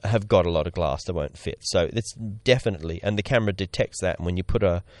have got a lot of glass that won't fit. So it's definitely, and the camera detects that, and when you put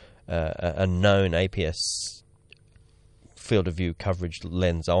a known APS field of view coverage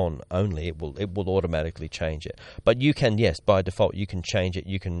lens on only, it will automatically change it. But you can, yes, by default you can change it.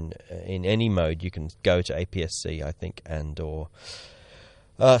 You can in any mode you can go to APS-C, I think,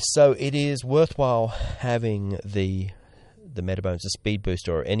 so it is worthwhile having the Metabones, the speed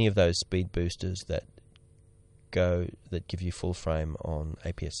booster, or any of those speed boosters that give you full frame on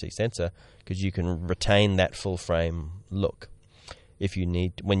APS-C sensor, because you can retain that full frame look if you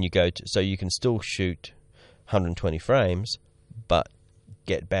need when you go to. So you can still shoot 120 frames, but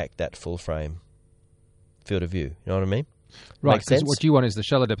get back that full frame field of view. You know what I mean? Right, because what you want is the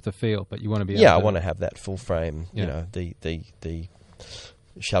shallow depth of field, but you want to be able I want to have that full frame, the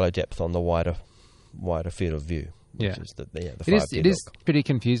shallow depth on the wider field of view. Which is the it is pretty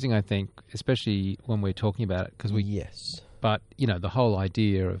confusing, I think, especially when we're talking about it, because But the whole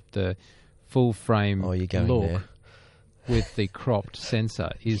idea of the full frame look with the cropped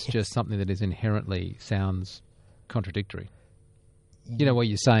sensor is just something that is inherently sounds contradictory. You know, where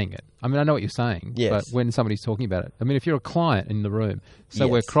you're saying it. I mean, I know what you're saying, but when somebody's talking about it, I mean, if you're a client in the room, so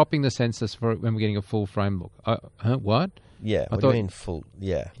we're cropping the sensors for when we're getting a full frame look. What? Yeah, what do you mean full?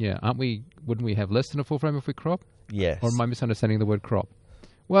 Yeah. Yeah, wouldn't we have less than a full frame if we crop? Yes. Or am I misunderstanding the word crop?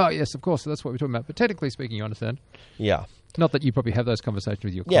 Well, yes, of course, that's what we're talking about. But technically speaking, you understand. Yeah. Not that you probably have those conversations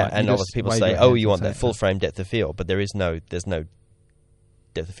with your client. Yeah, and obviously people say, you want that full frame depth of field, but there's no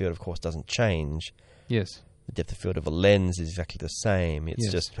depth of field, of course, doesn't change. Yes. The depth of field of a lens is exactly the same. It's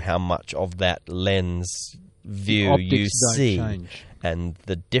just how much of that lens view you see. Change. And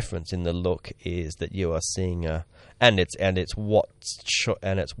the difference in the look is that you are seeing and it's what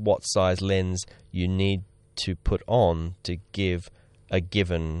size lens you need to put on to give a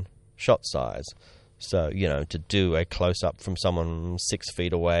given shot size. So, to do a close-up from someone 6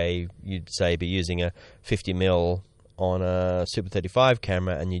 feet away, you'd say be using a 50mm on a Super 35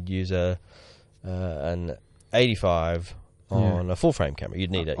 camera, and you'd use an 85 on a full-frame camera.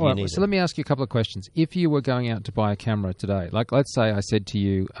 You'd need it. So let me ask you a couple of questions. If you were going out to buy a camera today, like let's say I said to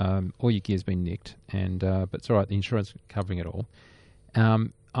you, all your gear's been nicked, but it's all right, the insurance is covering it all.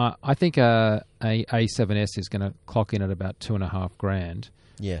 I think a A7S is going to clock in at about $2,500.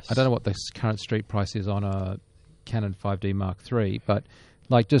 Yes. I don't know what the current street price is on a Canon 5D Mark III, but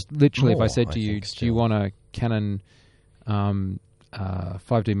like just literally, if I said to you, do you want a Canon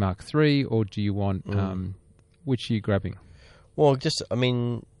 5D Mark III, or do you want which are you grabbing? Well,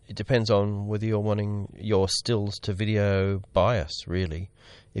 it depends on whether you're wanting your stills to video bias, really.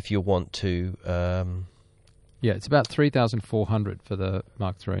 If you want to... yeah, it's about 3,400 for the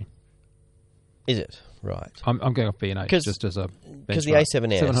Mark III. Is it? Right. I'm going off B&H just as a benchmark. Because the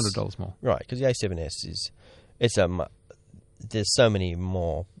A7S... $700 more. Right, because the A7S is... there's so many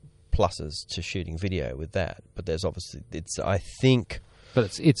more pluses to shooting video with that, but there's obviously... I think...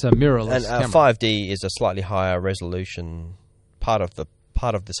 But it's a mirrorless camera. 5D is a slightly higher resolution part of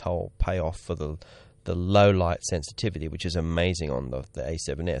this whole payoff for the low light sensitivity, which is amazing on the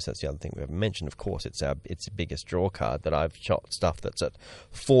A7S. That's the other thing we haven't mentioned. Of course, it's its biggest draw card that I've shot stuff that's at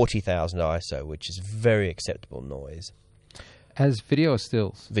 40,000 ISO, which is very acceptable noise. As video or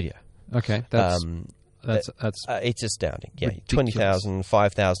stills? Video. Okay, that's it's astounding. Yeah, ridiculous. 20,000,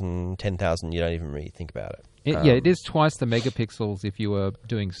 5,000, 10,000. You don't even really think about it. It is twice the megapixels if you were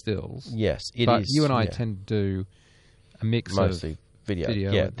doing stills. Yes, it is. But you and I tend to do a mix mostly of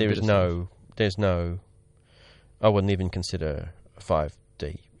video. Yeah, there's no. I wouldn't even consider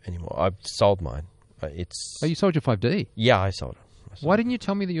 5D anymore. I've sold mine. Oh, you sold your 5D? Yeah, I sold it. Why didn't you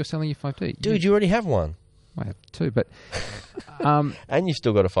tell me that you're selling your 5D? Dude, you already have one. I have two, but and you've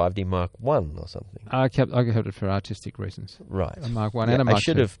still got a 5D Mark 1 or something. I kept it for artistic reasons. Right. A Mark 1 and a Mark 2. I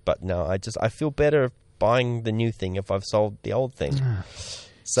should have, but no. I feel better buying the new thing if I've sold the old thing.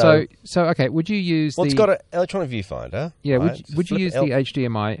 So okay, would you use it's got an electronic viewfinder. Yeah, right? would you use the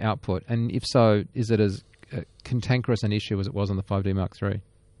HDMI output? And if so, is it as cantankerous an issue as it was on the 5D Mark III?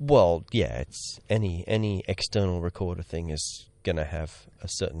 Well, yeah, it's any external recorder thing is going to have a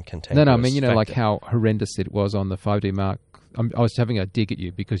certain cantankerous No, I mean, factor. like how horrendous it was on the 5D Mark. I was having a dig at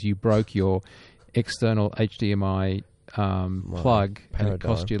you because you broke your external HDMI plug, and it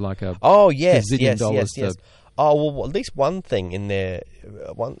cost you like a yes. $1,000,000 Oh, well, at least one thing in there,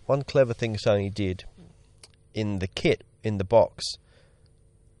 one clever thing Sony did in the kit, in the box,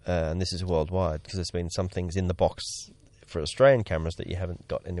 and this is worldwide, because there's been some things in the box for Australian cameras that you haven't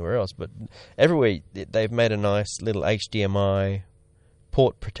got anywhere else, but everywhere they've made a nice little HDMI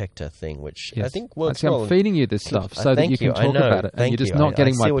port protector thing, which I think works well. I'm feeding you this stuff so that you can talk about it, and you're just not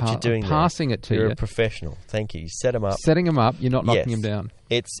getting my passing it to you. You're a professional. Thank you. You set them up. Setting them up, you're not knocking them down.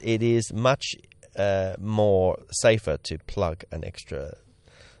 It is much more safer to plug an extra,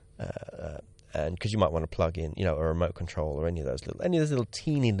 and because you might want to plug in, a remote control or any of those little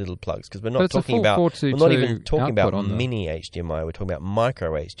teeny little plugs. Because we're not talking about, we're not even talking about mini HDMI. We're talking about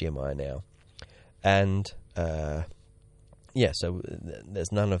micro HDMI now, and so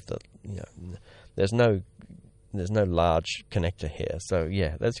there's none of the, there's no large connector here. So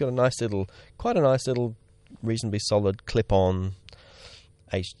yeah, that's got quite a nice little, reasonably solid clip-on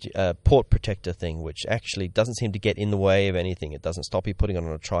port protector thing, which actually doesn't seem to get in the way of anything. It doesn't stop you putting it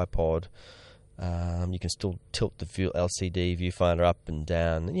on a tripod. You can still tilt the LCD viewfinder up and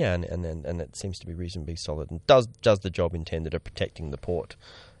down. And it seems to be reasonably solid and does the job intended of protecting the port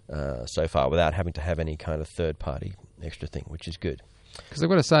so far without having to have any kind of third-party extra thing, which is good. Because I've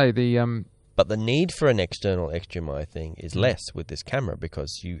got to say but the need for an external HDMI thing is less with this camera,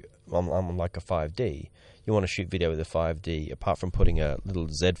 because I'm like a 5D. You want to shoot video with a 5D, apart from putting a little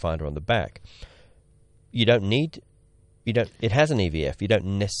Z finder on the back. It has an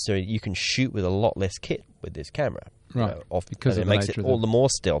EVF. You can shoot with a lot less kit with this camera. Right. Because it makes it all the more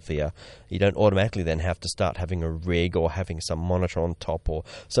stealthier. You don't automatically then have to start having a rig or having some monitor on top or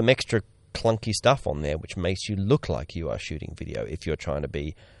some extra clunky stuff on there, which makes you look like you are shooting video if you're trying to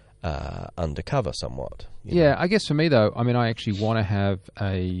be undercover somewhat. Yeah, I guess for me though, I actually want to have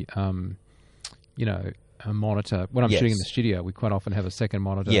a monitor. When I'm shooting in the studio, we quite often have a second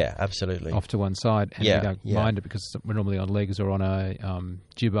monitor. Yeah, absolutely. Off to one side, and we don't mind it because we're normally on legs or on a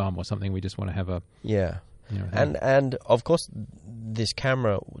jib arm or something. We just want to have a and of course this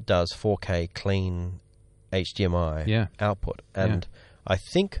camera does 4K clean HDMI output, and I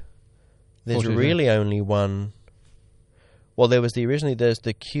think there's really only one. Well, there's the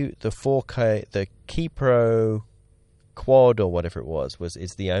 4K, the Keypro Quad or whatever it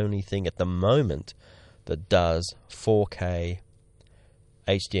is the only thing at the moment that does 4K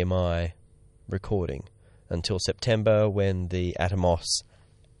HDMI recording until September, when the Atomos,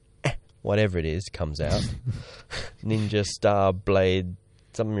 whatever it is, comes out. Ninja Star Blade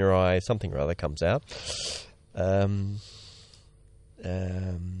Samurai something or other comes out. I'll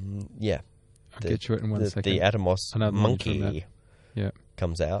get you it in one second. The Atomos Monkey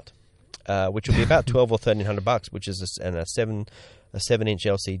comes out, which will be about $1,200 or $1,300, which is a 7 a 7-inch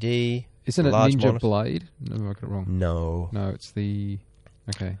LCD. Isn't it large Ninja monitor. Blade? No, I got it wrong. No. No, it's the...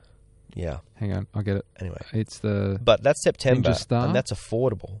 Okay, Yeah. hang on, I'll get it. Anyway. It's the... But that's September, Ninja Star? and that's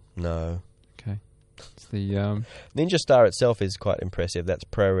affordable. No. Okay. It's the... Ninja Star itself is quite impressive. That's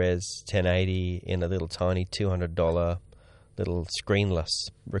ProRes 1080 in a little tiny $200 little screenless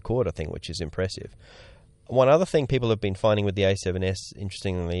recorder thing, which is impressive. One other thing people have been finding with the A7S,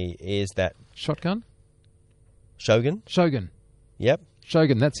 interestingly, is that... Shotgun? Shogun? Shogun. Yep.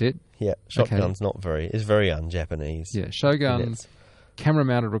 Shogun, that's it. Yeah, Shotgun's is very un-Japanese. Yeah, Shogun,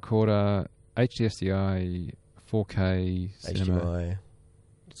 camera-mounted recorder, HDSDI, 4K, cinema. HDMI.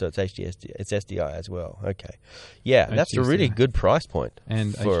 So it's it's SDI as well. Okay. Yeah, that's a HDSDI. really good price point.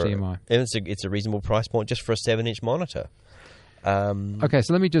 And HDMI. And it's a reasonable price point just for a 7-inch monitor. Okay,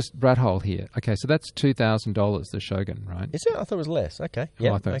 so let me just rat hole here. Okay, so that's $2,000, the Shogun, right? Is it? I thought it was less. Okay. Oh,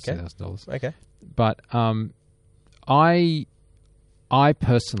 Yeah. I thought Okay. it was $2,000. Okay. But I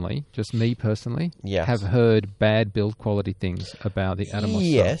personally, just me personally, Yes. have heard bad build quality things about the Atomos.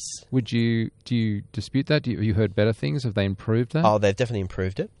 Yes. Stuff. Do you dispute that? Have you heard better things? Have they improved that? Oh, they've definitely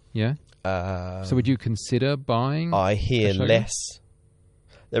improved it. Yeah. So would you consider buying? I hear a Shogun? less.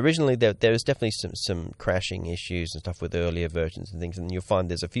 Originally, there was definitely some crashing issues and stuff with earlier versions and things, and you'll find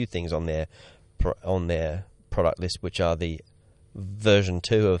there's a few things on their product list which are the version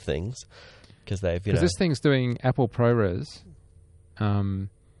 2 of things, because they've Because this thing's doing Apple ProRes. The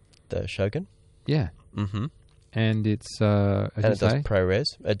Shogun. Yeah. Mm-hmm. And it's And it does ProRes.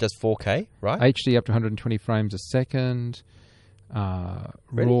 It does 4K, right? HD up to 120 frames a second.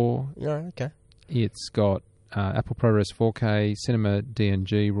 Really? RAW. Yeah. Okay. It's got Apple ProRes 4K, Cinema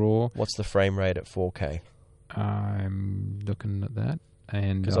DNG RAW. What's the frame rate at 4K? I'm looking at that,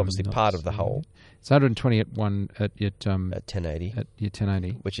 and Because obviously part of the whole it's 120 at your at 1080, at your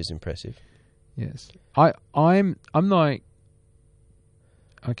 1080, which is impressive. Yes, I'm like,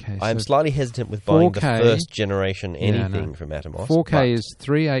 okay. I'm so slightly hesitant with buying 4K, the first generation anything from Atomos. 4K is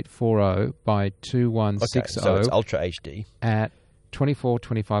 3840 by 2160 okay, so it's Ultra HD at 24,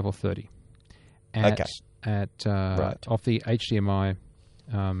 25, or 30. At Right. off the HDMI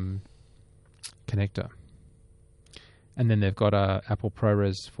connector. And then they've got a Apple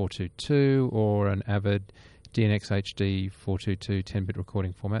ProRes 422 or an Avid DNX HD 422 10-bit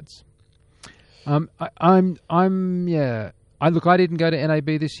recording formats. I didn't go to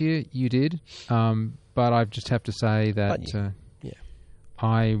NAB this year. You did, but I just have to say that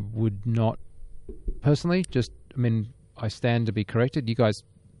I would not personally. I stand to be corrected. You guys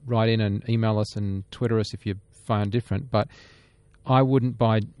write in and email us and Twitter us if you find different. But I wouldn't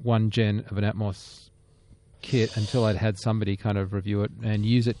buy one gen of an Atmos kit until I'd had somebody kind of review it and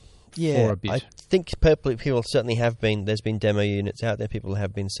use it for a bit. I think people certainly have been. There's been demo units out there. People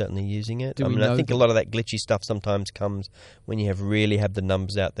have been certainly using it. I think a lot of that glitchy stuff sometimes comes when you really have the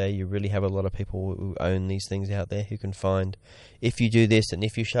numbers out there. You really have a lot of people who own these things out there who can find, if you do this and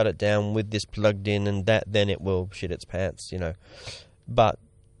if you shut it down with this plugged in and that, then it will shit its pants, But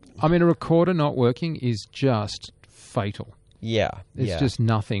a recorder not working is just fatal. Yeah. It's just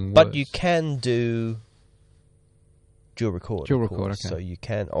nothing worse. But you can do dual record. Okay. So you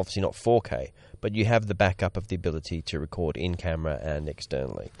can, obviously not 4K, but you have the backup of the ability to record in camera and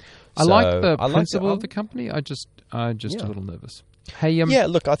externally. I like the principle of the company. I'm just a little nervous. Hey, yeah,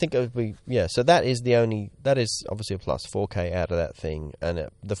 look, I think it would be, so that is obviously a plus, 4K out of that thing, and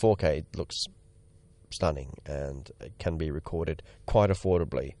the 4K looks stunning and it can be recorded quite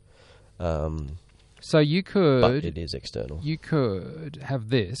affordably. So you could, but it is external. You could have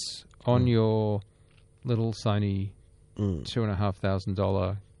this on your little Sony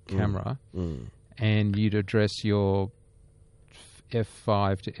 $2,500 camera, and you'd address your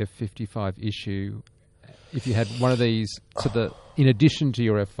F5 to F55 issue. If you had one of these in addition to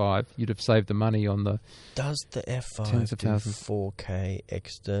your F5, you'd have saved the money on the. Does the F5 tens of do thousands. 4K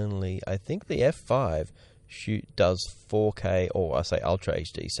externally? I think the F5 does 4K, or I say Ultra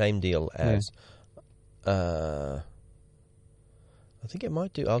HD, same deal as. I think it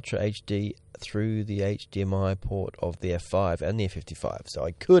might do Ultra HD through the HDMI port of the F5 and the F55. So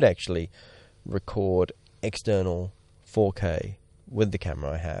I could actually record external 4K with the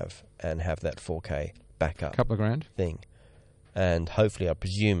camera I have and have that 4K backup. Couple of grand thing. And hopefully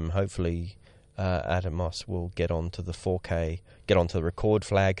Atomos will get onto the 4K, get onto the record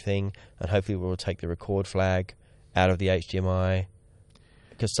flag thing, and hopefully we'll take the record flag out of the HDMI.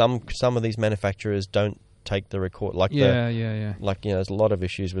 Because some of these manufacturers don't take the record like there's a lot of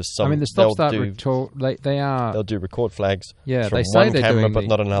issues with some. The stop-start they'll do record flags. Yeah, from they say one they're camera doing but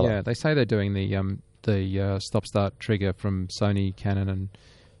not another. Yeah, they say they're doing the stop-start trigger from Sony, Canon,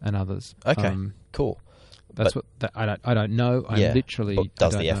 and others. Okay, cool. That's I don't know. I literally. But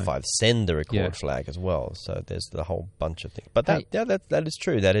does the know. F5 send the record flag as well? So there's the whole bunch of things. But that is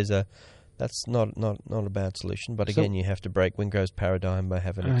true. That's not a bad solution. But again, you have to break Wingrow's paradigm by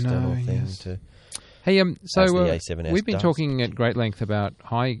having an external thing to. Hey, so the A7S we've been does. talking at great length about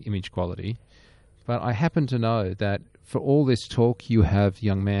high image quality, but I happen to know that for all this talk, you have,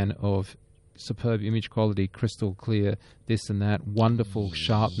 young man, of superb image quality, crystal clear, this and that, wonderful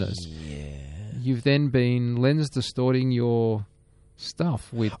sharpness. Yeah. You've then been lens distorting your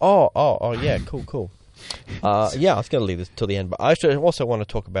stuff with... Oh, yeah, cool. I was going to leave this till the end, but I also want to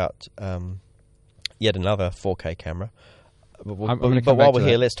talk about yet another 4K camera. But while we're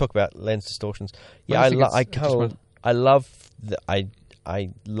here, let's talk about lens distortions. Yeah, I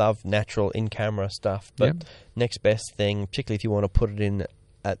love natural in-camera stuff, but next best thing, particularly if you want to put it in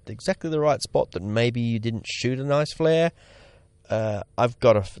at exactly the right spot that maybe you didn't shoot a nice flare. I've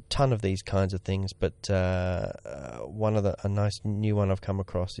got a ton of these kinds of things, but a nice new one I've come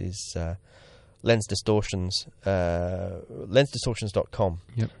across is lens distortions, lensdistortions.com.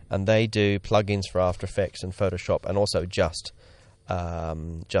 And they do plugins for After Effects and Photoshop, and also just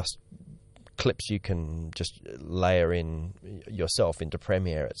clips you can just layer in yourself into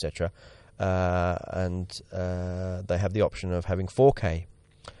Premiere, etc. And they have the option of having 4K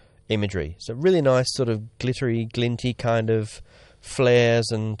imagery. So really nice sort of glittery, glinty kind of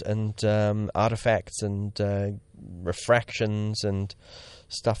flares and artifacts and refractions and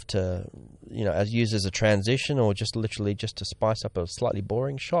stuff to, as used as a transition or just literally just to spice up a slightly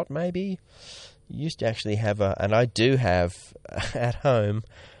boring shot maybe. You used to actually have and I do have at home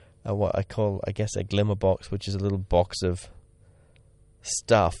what I call, I guess, a glimmer box, which is a little box of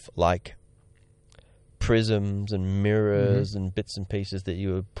stuff like prisms and mirrors and bits and pieces that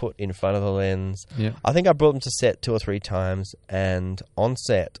you would put in front of the lens. I think I brought them to set 2 or 3 times, and on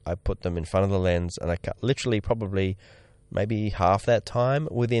set I put them in front of the lens, and I cut literally probably maybe half that time.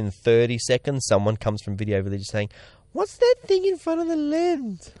 Within 30 seconds, someone comes from Video Village saying, "What's that thing in front of the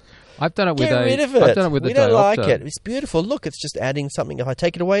lens?" I've done it with Get rid of it. We don't like it. It's beautiful. Look, it's just adding something. If I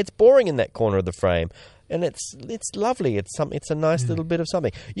take it away, it's boring in that corner of the frame. And it's lovely. It's a nice little bit of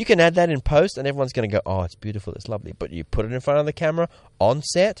something. You can add that in post, and everyone's going to go, "Oh, it's beautiful, it's lovely." But you put it in front of the camera on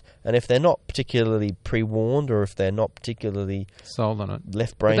set, and if they're not particularly pre-warned, or if they're not particularly sold on it,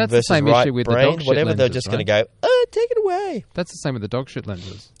 left brain versus right brain, whatever, they're just going to go, "Oh, take it away." That's the same with the dogshit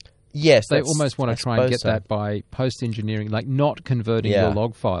lenses. Yes, they almost want to try and get that by post-engineering, like not converting your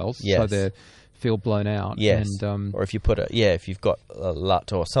log files so they feel blown out. Yes, and, or if you put if you've got a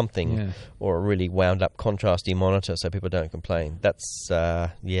LUT or something, or a really wound up contrasty monitor, so people don't complain. That's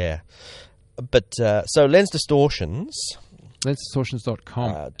But so lens distortions,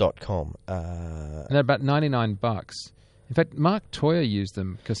 lensdistortions.com. .com. And they're about $99. In fact, Mark Toyer used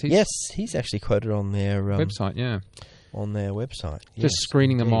them because he's actually quoted on their website. On their website. Just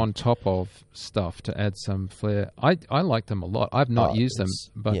screening them on top of stuff to add some flair. I like them a lot. I've not used them,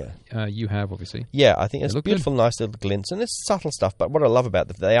 but you have, obviously. Yeah, I think it's beautiful, nice little glints, and it's subtle stuff, but what I love about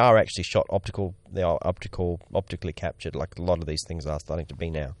them, they are actually shot optically captured, like a lot of these things are starting to be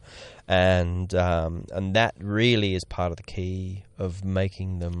now. And that really is part of the key of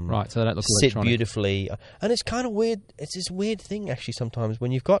making them so that looks sit beautifully. And it's kind of weird. It's this weird thing, actually, sometimes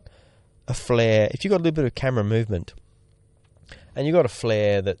when you've got a flare, if you've got a little bit of camera movement, and you've got a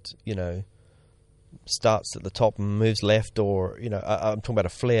flare that, starts at the top and moves left, or, I'm talking about a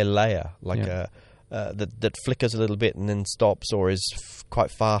flare layer, like that flickers a little bit and then stops, or is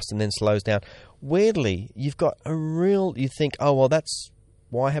quite fast and then slows down. Weirdly, you've got you think, oh, well, that's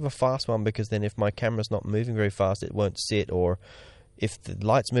why I have a fast one, because then if my camera's not moving very fast, it won't sit, or if the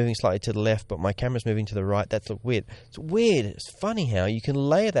light's moving slightly to the left but my camera's moving to the right, that's weird. It's weird. It's funny how you can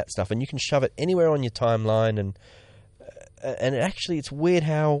layer that stuff and you can shove it anywhere on your timeline, and actually it's weird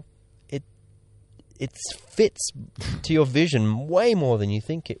how it fits to your vision way more than you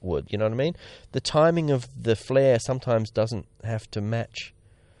think it would. You know what I mean? The timing of the flare sometimes doesn't have to match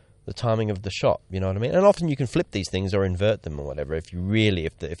the timing of the shot. You know what I mean? And often you can flip these things or invert them or whatever. If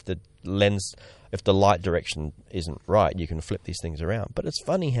the light direction isn't right, you can flip these things around. But it's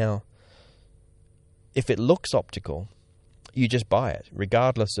funny how if it looks optical, you just buy it,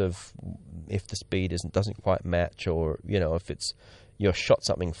 regardless of if the speed doesn't quite match, or if you're shot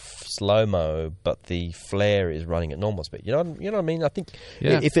something slow-mo, but the flare is running at normal speed. You know what I mean? I think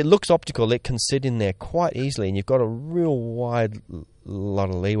if it looks optical, it can sit in there quite easily, and you've got a real wide lot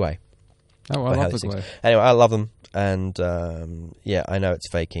of leeway. Oh, I love the. Anyway, I love them, and I know it's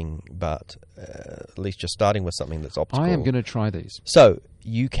faking, but at least you're starting with something that's optical. I am going to try these. So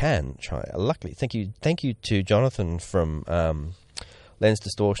you can try. Luckily, thank you to Jonathan from Lens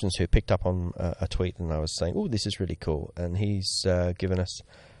Distortions, who picked up on a tweet, and I was saying, "Oh, this is really cool," and he's given us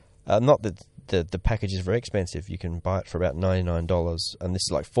not that the package is very expensive. You can buy it for about $99, and this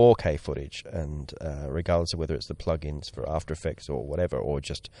is like 4K footage, and regardless of whether it's the plugins for After Effects or whatever, or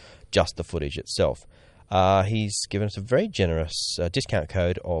just the footage itself. He's given us a very generous discount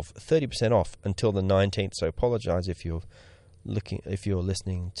code of 30% off until the 19th. So apologise if you're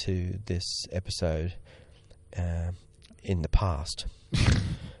listening to this episode in the past.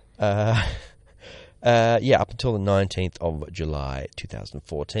 Up until the 19th of July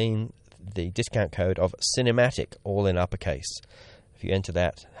 2014, the discount code of Cinematic, all in uppercase. If you enter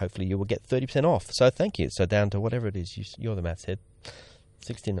that, hopefully you will get 30% off. So thank you. So down to whatever it is, you're the maths head.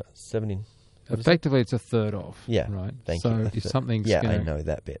 16, 17. Effectively, it's a third off. Yeah, right. Thank so you. if something's I know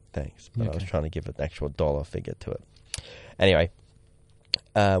that bit. Thanks, but I was trying to give an actual dollar figure to it. Anyway,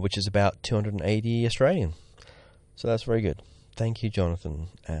 which is about 280 Australian. So that's very good. Thank you, Jonathan.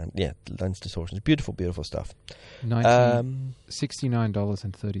 And Lens Distortions, beautiful, beautiful stuff.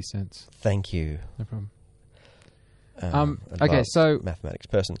 $69.30. Thank you. No problem. Okay, so mathematics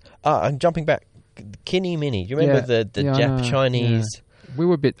person. I'm jumping back. Kinney Mini. Do you remember the Chinese? Yeah.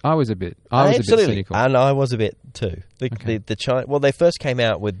 I was a bit cynical. And I was a bit too. They first came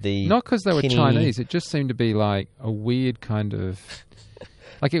out with the... Not because they were Chinese. It just seemed to be like a weird kind of...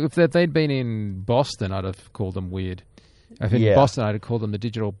 like if they'd been in Boston, I'd have called them weird. If in Boston, I'd have called them the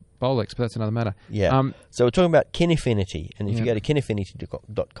digital Bolex, but that's another matter. Yeah. So we're talking about Kinefinity. And if you go to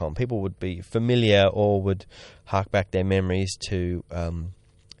kinefinity.com, people would be familiar or would hark back their memories to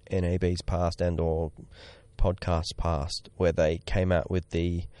NAB's past and or... podcasts past, where they came out with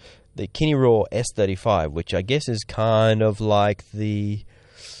the KineRAW S35, which I guess is kind of like the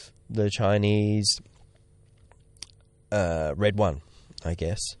Chinese Red One, I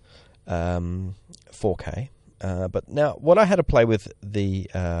guess, 4K. But now, what I had to play with the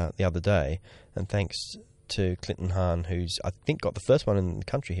other day, and thanks to Clinton Hahn, who's I think got the first one in the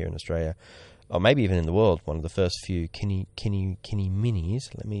country here in Australia, or maybe even in the world, one of the first few Kine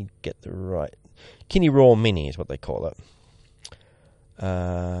Minis. Let me get the right. KineRAW Mini is what they call it.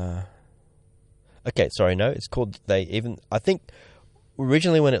 It's called... I think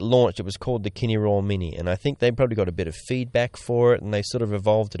originally when it launched, it was called the KineRAW Mini, and I think they probably got a bit of feedback for it, and they sort of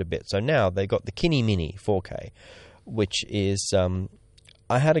evolved it a bit. So now they got the Kine Mini 4K, which is...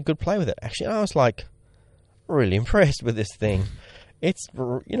 I had a good play with it. Actually, I was like really impressed with this thing. It's,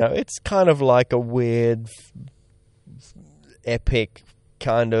 it's kind of like a weird, epic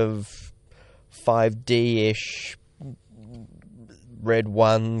kind of... 5D-ish Red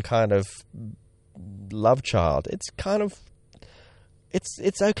One kind of love child. It's kind of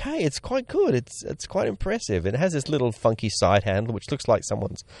it's okay. It's quite good. It's quite impressive. It has this little funky side handle which looks like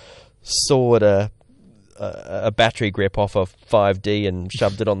someone's sawed a battery grip off of 5D and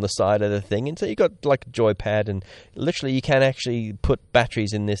shoved it on the side of the thing. And so you got like a joypad, and literally you can actually put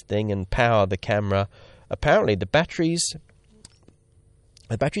batteries in this thing and power the camera. Apparently the batteries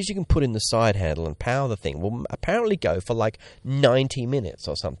you can put in the side handle and power the thing will apparently go for like 90 minutes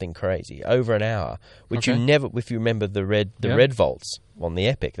or something crazy, over an hour, which you never, if you remember the red volts on the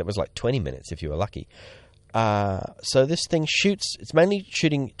Epic, that was like 20 minutes if you were lucky. So this thing shoots, it's mainly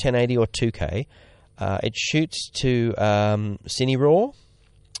shooting 1080 or 2K. It shoots to Cineform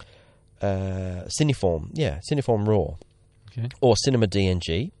RAW, or Cinema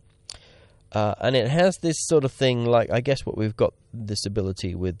DNG. And it has this sort of thing, like I guess what we've got this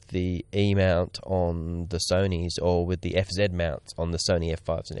ability with the E mount on the Sonys, or with the FZ mounts on the Sony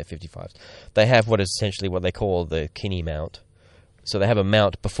F5s and F55s. They have what is essentially what they call the Kine mount. So they have a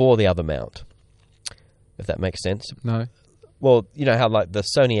mount before the other mount, if that makes sense. No. Well, you know how like the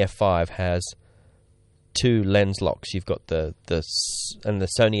Sony F5 has two lens locks. You've got the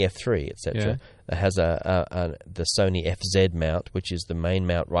Sony F3, etc. Yeah. It has the Sony FZ mount, which is the main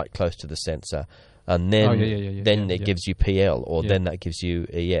mount right close to the sensor, and then it gives you PL, or then that gives you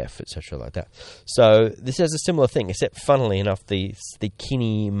EF, etc. like that. So this has a similar thing, except funnily enough, the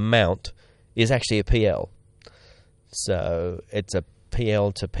Kine mount is actually a PL. So it's a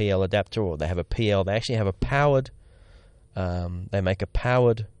PL to PL adapter, or they have a PL. They actually have a powered. They make a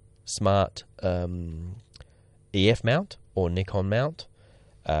powered smart EF mount or Nikon mount.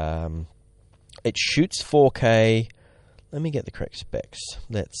 It shoots 4K. Let me get the correct specs.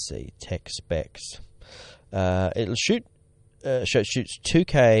 Let's see, tech specs. It'll shoot. It shoots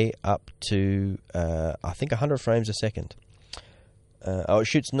 2K up to I think 100 frames a second. It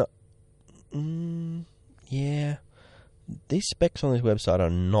shoots not. Yeah, these specs on this website are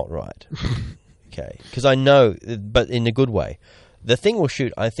not right. Okay, because I know, but in a good way. The thing will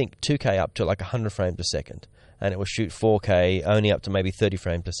shoot, I think, 2K up to like 100 frames a second. and it will shoot 4K only up to maybe 30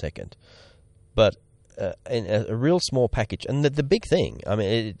 frames per second. But in a real small package, and the big thing, I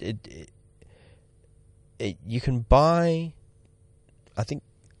mean, you can buy, I think,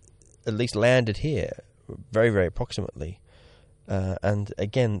 at least landed here, very, very approximately. And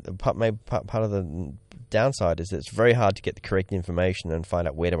again, part of the downside is that it's very hard to get the correct information and find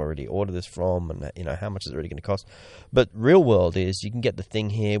out where to already order this from, and how much is it really going to cost. But real world is you can get the thing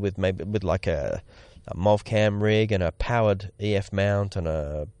here with like a MovCam rig and a powered EF mount and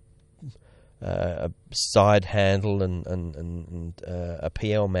a side handle and a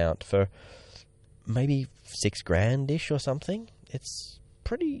PL mount for maybe $6,000-ish or something. It's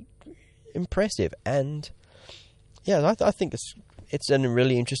pretty impressive, and yeah, I think it's a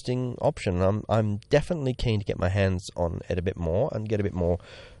really interesting option. I'm definitely keen to get my hands on it a bit more and get a bit more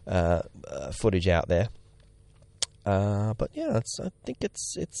footage out there. But yeah, I think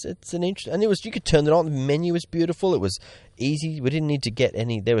it's an interesting, and you could turn it on. The menu was beautiful. It was easy. We didn't need to get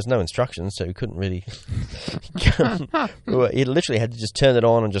any. There was no instructions, so we couldn't really. You literally had to just turn it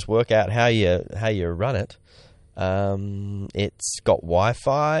on and just work out how you run it. It's got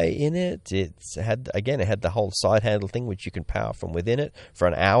Wi-Fi in it. It had the whole side handle thing, which you can power from within it for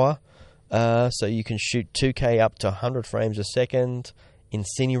an hour. So you can shoot 2K up to 100 frames a second in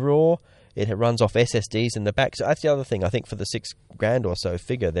CineRAW. It runs off SSDs in the back. So that's the other thing. I think for the $6,000 or so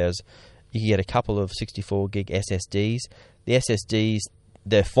figure, you can get a couple of 64 gig SSDs. The SSDs,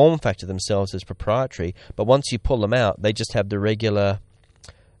 their form factor themselves is proprietary, but once you pull them out, they just have the regular,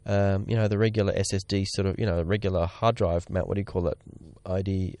 the regular SSD sort of, the regular hard drive mount. What do you call that?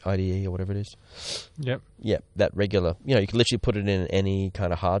 IDE or whatever it is. Yep. Yep. That regular. You can literally put it in any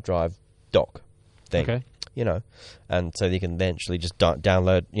kind of hard drive dock thing. Okay. And so you can eventually just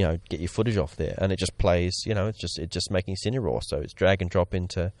download, get your footage off there, and it just plays. It's just making CineRAW, so it's drag and drop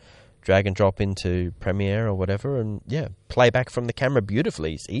into Premiere or whatever, and play back from the camera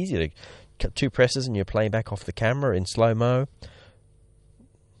beautifully. It's easy to cut 2 presses and you're playing back off the camera in slow mo.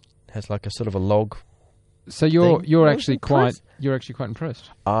 Has like a sort of a log. So you're actually quite impressed.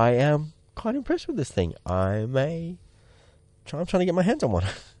 I am quite impressed with this thing. I'm trying to get my hands on one.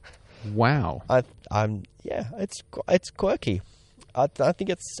 Wow. It's quirky. I think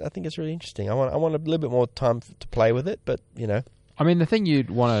it's really interesting. I want a little bit more time to play with it, but I mean, the thing you'd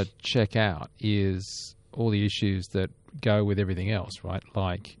want to check out is all the issues that go with everything else, right?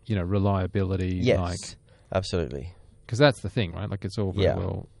 Like reliability. Yes, absolutely. Because that's the thing, right? Like it's all very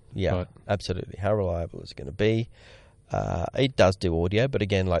well. Yeah, absolutely. How reliable is it going to be? It does do audio, but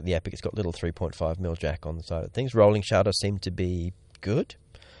again, like the Epic, it's got little 3.5mm jack on the side of things. Rolling shutter seemed to be good.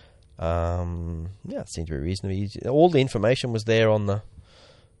 It seemed to be reasonably easy. All the information was there on the.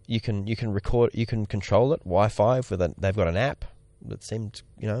 You can record. You can control it. Wi-Fi they've got an app that seemed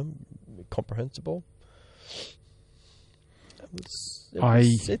comprehensible. I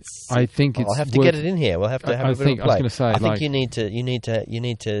think I'll have to get it in here. We'll have to have a bit of a play. I was going to say, I think you need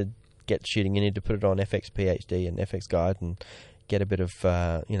to get shooting. You need to put it on FX PhD and FX Guide and get a bit of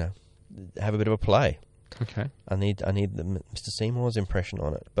have a bit of a play. Okay. I need Mr. Seymour's impression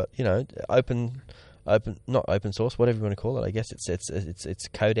on it, but open, not open source, whatever you want to call it. I guess it's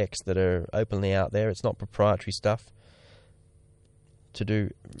codecs that are openly out there. It's not proprietary stuff. To do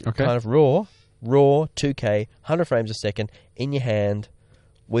kind of raw 2K, 100 frames a second in your hand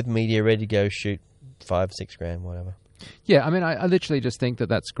with media ready to go shoot $5,000-6,000, whatever. Yeah, I mean, I literally just think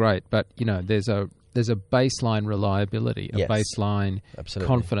that's great, but there's a baseline reliability, a baseline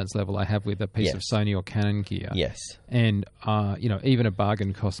confidence level I have with a piece of Sony or Canon gear. Yes. And, even a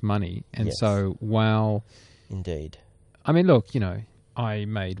bargain costs money. And so while... Indeed. I mean, look, I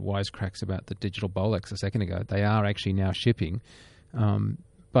made wisecracks about the digital Bolex a second ago. They are actually now shipping.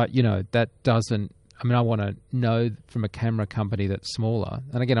 But, that doesn't... I mean, I want to know from a camera company that's smaller.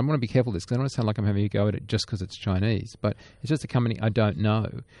 And again, I want to be careful of this because I don't want to sound like I'm having a go at it just because it's Chinese. But it's just a company I don't know.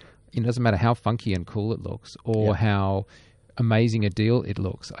 It doesn't matter how funky and cool it looks or how amazing a deal it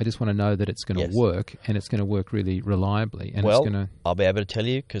looks. I just want to know that it's going to work and it's going to work really reliably. And I'll be able to tell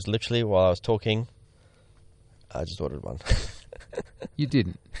you because literally while I was talking, I just ordered one. You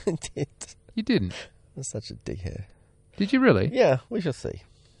didn't? I did. You didn't? That's such a dickhead. Did you really? Yeah, we shall see.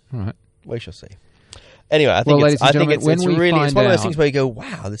 All right. We shall see. Anyway, I think it's one of those things where you go,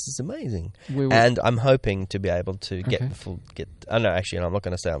 wow, this is amazing. And I'm hoping to be able to get the full... I'm not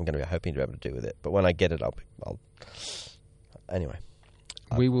going to say I'm going to be hoping to be able to do with it, but when I get it, I'll anyway.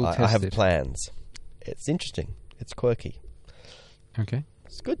 We will test it. I have plans. It's interesting. It's quirky. Okay.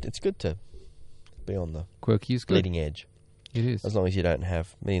 It's good. It's good to be on the quirky is good. Leading edge. It is. As long as you don't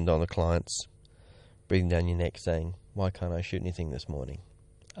have $1 million clients breathing down your neck saying, why can't I shoot anything this morning?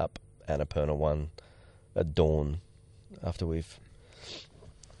 Up Annapurna 1 at dawn after we've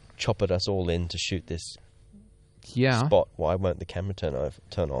choppered us all in to shoot this spot. Why won't the camera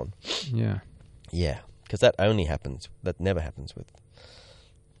turn on? Yeah. Yeah, because that never happens with...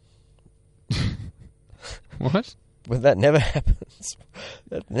 What? Well, that never happens.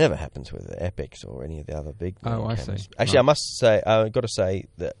 That never happens with the Epics or any of the other big cameras. I see. Actually, I must say, I've got to say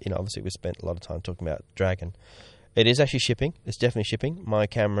that, obviously we spent a lot of time talking about Dragon. It is actually shipping. It's definitely shipping. My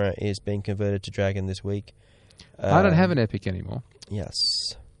camera is being converted to Dragon this week. I don't have an Epic anymore. Yes.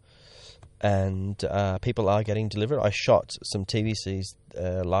 And people are getting delivered. I shot some TVCs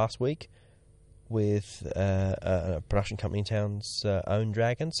last week with a production company in town's own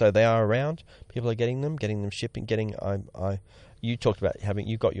Dragon, so they are around. People are getting them shipping. You talked about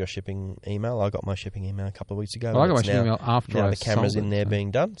you got your shipping email. I got my shipping email a couple of weeks ago. Well, I got my shipping email after now I the camera's sold in there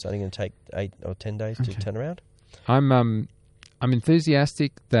being done. It's only going to take 8 or 10 days to turn around. I'm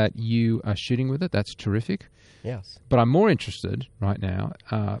enthusiastic that you are shooting with it. That's terrific. Yes, but I'm more interested right now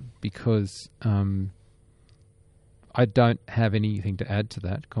because I don't have anything to add to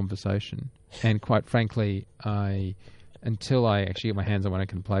that conversation. And quite frankly, until I actually get my hands on one and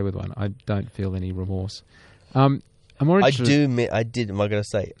can play with one, I don't feel any remorse. I'm more interested. I did. Am I going to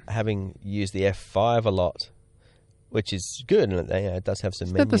say, having used the F5 a lot, which is good, and it does have some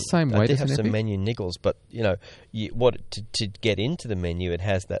Isn't menu. that the same way? I did have some menu niggles, but to get into the menu, it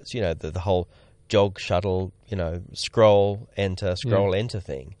has that the whole jog shuttle, scroll enter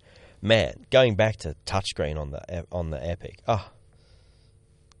thing. Man, going back to touchscreen on the Epic,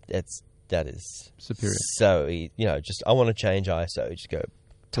 that is superior. So just I want to change ISO, just go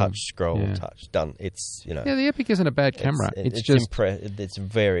touch, scroll, touch, done. It's the Epic isn't a bad camera. It's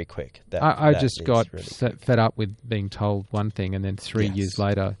very quick. I just got really fed up with being told one thing and then 3 years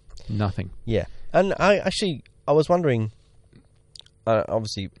later nothing. Yeah, and I was wondering.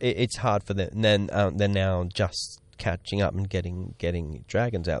 Obviously, it's hard for them. And then they're now just catching up and getting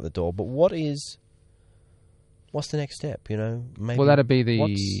Dragons out the door. But what's the next step? Maybe that'd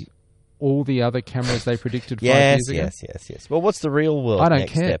be all the other cameras they predicted 5 years ago. Yes. Well, what's the real world? I don't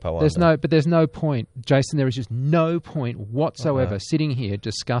next care. Step, I wonder. There's no point, Jason. There is just no point whatsoever sitting here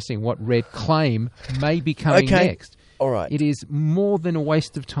discussing what Red claim may be coming next. All right. It is more than a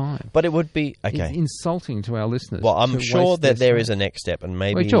waste of time. But it would be It's insulting to our listeners. Well, I'm sure that there is a next step, and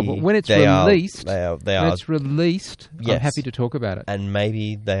maybe but when it's released, yes. I'm happy to talk about it. And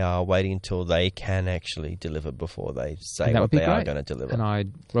maybe they are waiting until they can actually deliver before they say what they are going to deliver. And I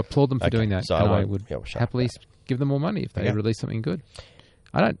applaud them for doing that. So I would happily give them more money if they release something good.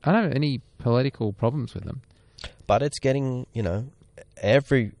 I don't have any political problems with them. But it's getting,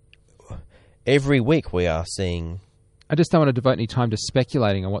 every week we are seeing. I just don't want to devote any time to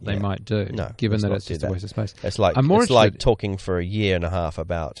speculating on what they might do, given that it's just a waste of space. It's like talking for a year and a half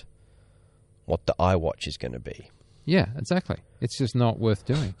about what the iWatch is going to be. Yeah, exactly. It's just not worth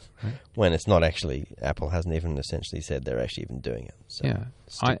doing. Right? When it's not actually, Apple hasn't even essentially said they're actually even doing it. So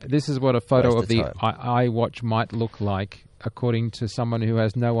this is what a photo of the iWatch might look like, according to someone who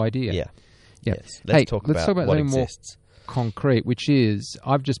has no idea. Yeah. Yes. Let's talk about what exists. Concrete, which is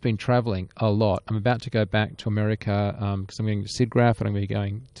I've just been traveling a lot. I'm about to go back to America because I'm going to SIGGRAPH, and I'm going to be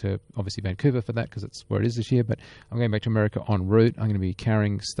going to obviously Vancouver for that because it's where it is this year, but I'm going back to America en route. I'm going to be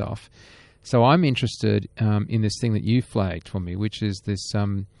carrying stuff. So I'm interested in this thing that you flagged for me, which is this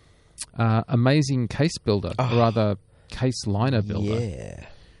amazing case builder, or rather case liner builder. Yeah.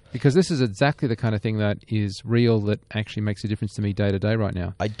 Because this is exactly the kind of thing that is real, that actually makes a difference to me day to day right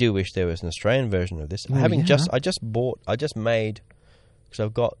now. I do wish there was an Australian version of this. I just made,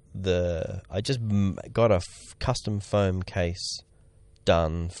 because I just got a custom foam case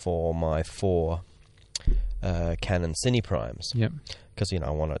done for my 4 Canon Cine Primes. Yep. Because I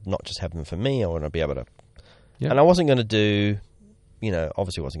want to not just have them for me. I want to be able to, yep. And I wasn't going to do,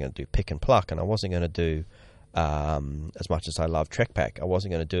 obviously wasn't going to do pick and pluck, and I wasn't going to do. As much as I love Trek Pack, I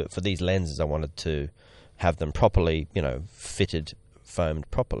wasn't going to do it for these lenses. I wanted to have them properly, fitted, foamed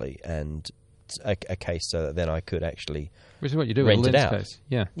properly, and a case so that then I could actually which is what you do rent with a lens it out. Case.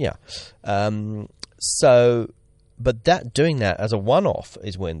 Yeah. But doing that as a one-off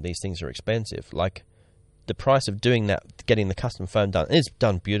is when these things are expensive. Like the price of doing that, getting the custom foam done, it's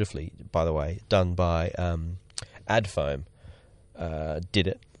done beautifully, by the way, done by Adfoam. Did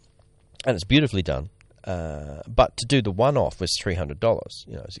it, and it's beautifully done. But to do the one-off was $300.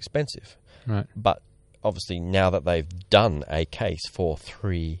 It's expensive. Right. But obviously now that they've done a case for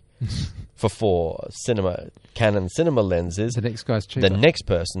 3 for 4 Canon cinema lenses. The next guy's cheaper. The next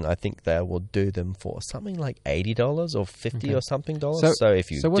person, I think they will do them for something like $80 or $50 or something dollars. So if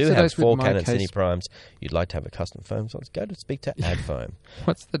you do have 4 Canon Cine Primes, you'd like to have a custom foam, so let's go to speak to AdFoam.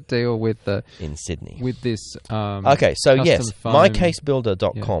 What's the deal with the in Sydney with this? Okay, so yes, foam?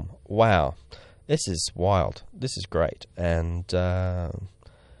 mycasebuilder.com. Yeah. Wow, this is wild. This is great, and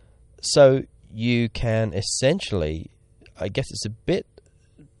so you can essentially, I guess it's a bit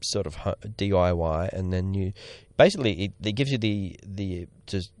sort of DIY, and then you basically it gives you the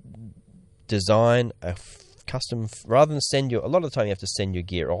to design a custom, rather than send you, a lot of the time you have to send your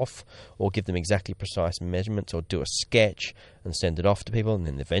gear off or give them exactly precise measurements or do a sketch and send it off to people, and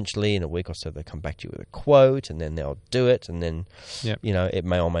then eventually in a week or so they'll come back to you with a quote, and then they'll do it, and then it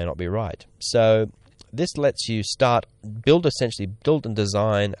may or may not be right. So this lets you build and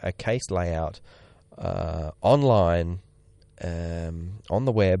design a case layout online, on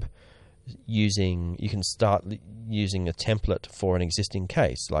the web, you can start using a template for an existing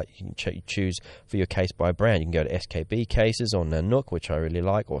case. Like you can choose for your case by brand. You can go to SKB cases or Nanook, which I really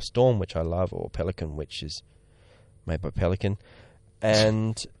like, or Storm, which I love, or Pelican, which is made by Pelican.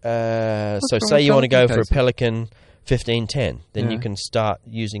 And so say you want to go for a Pelican 1510, then you can start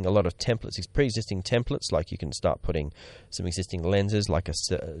using a lot of templates, these pre-existing templates. Like you can start putting some existing lenses, like a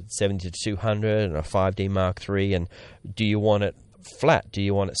 70-200 and a 5D Mark III. And do you want it flat? Do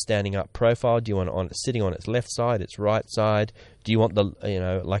you want it standing up profile? Do you want it sitting on its left side, its right side? Do you want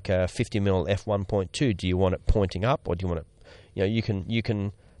like a 50mm f1.2? Do you want it pointing up, or do you want it? You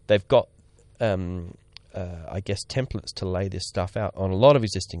can. They've got I guess templates to lay this stuff out on a lot of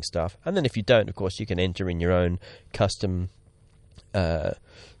existing stuff, and then if you don't, of course, you can enter in your own custom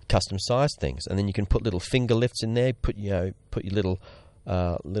sized things, and then you can put little finger lifts in there. Put your little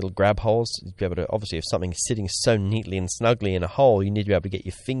grab holes to be able to. Obviously, if something's sitting so neatly and snugly in a hole, you need to be able to get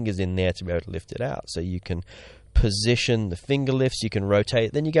your fingers in there to be able to lift it out. So you can position the finger lifts. You can rotate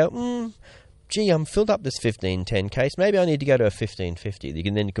it. Then you go, gee, I'm filled up this 1510 case. Maybe I need to go to a 1550. You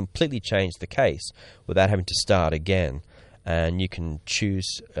can then completely change the case without having to start again. And you can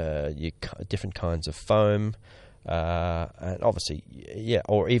choose your different kinds of foam. And obviously,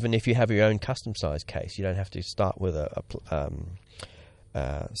 or even if you have your own custom size case, you don't have to start with a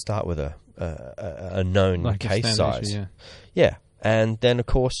known like case size. Issue, yeah. And then, of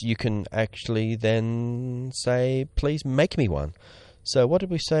course, you can actually then say, please make me one. So what did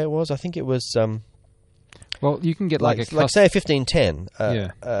we say it was? I think it was... well, you can get like say a 1510,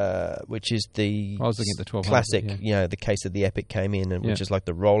 which is the I was looking at the classic, the case that the Epic came in, and which is like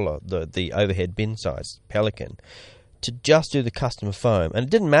the roller, the overhead bin size Pelican, to just do the custom foam. And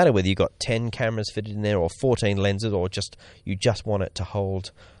it didn't matter whether you got 10 cameras fitted in there or 14 lenses, or you just want it to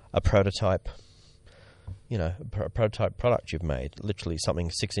hold a prototype, a prototype product you've made, literally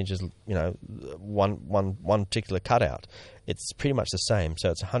something 6 inches, one particular cutout. It's pretty much the same. So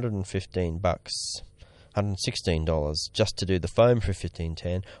it's $115, $116 just to do the foam for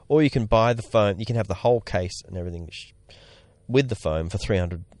 1510, or you can buy the foam. You can have the whole case and everything with the foam for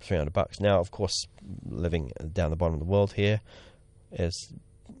 $300. Now, of course, living down the bottom of the world here,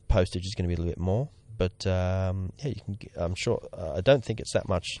 postage is going to be a little bit more. But you can. I'm sure. I don't think it's that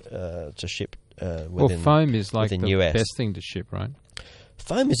much to ship. Foam is like the US. best thing to ship, right?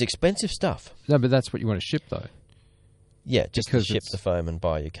 Foam is expensive stuff. No, but that's what you want to ship, though. Yeah, just to ship the foam and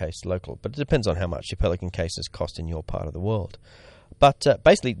buy your case local. But it depends on how much your Pelican cases cost in your part of the world. But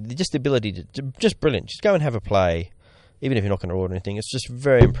basically, just the ability to just brilliant. Just go and have a play, even if you're not going to order anything. It's just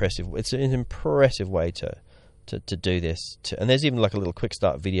very impressive. It's an impressive way to do this. And there's even like a little quick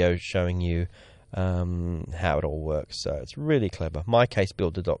start video showing you how it all works. So it's really clever.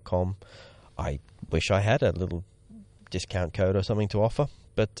 mycasebuilder.com. I wish I had a little discount code or something to offer,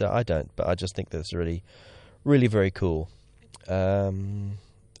 but I don't. But I just think that's really, really very cool. And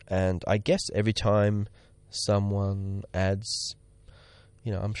I guess every time someone adds,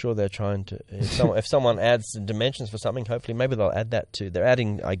 I'm sure they're trying to. If someone adds dimensions for something, hopefully maybe they'll add that too. They're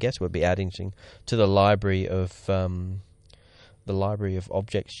adding. I guess would be adding to the library of. The library of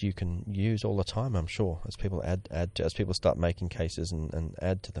objects you can use all the time, I'm sure, as people as people start making cases and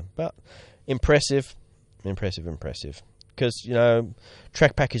add to them. But impressive. Because,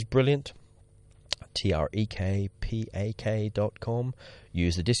 TrekPack is brilliant. TrekPak.com.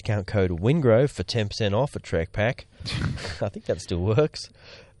 Use the discount code WINGROVE for 10% off at TrekPack. I think that still works.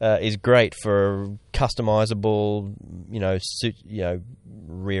 Is great for customizable,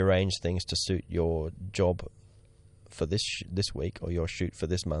 rearrange things to suit your job for this week or your shoot for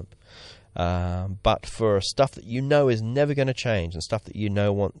this month, but for stuff that is never going to change and stuff that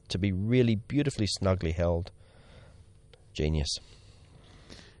want to be really beautifully snugly held, genius.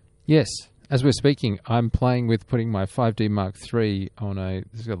 Yes. As we're speaking, I'm playing with putting my 5D Mark III on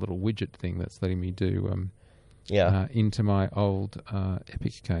this is a little widget thing that's letting me do into my old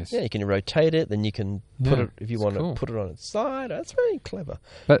Epic case. Yeah, you can rotate it, then you can put it, if you want cool. to put it on its side. That's very clever.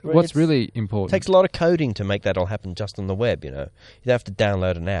 But what's really important... It takes a lot of coding to make that all happen just on the web, You don't have to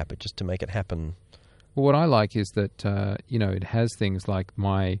download an app just to make it happen. Well, what I like is that, it has things like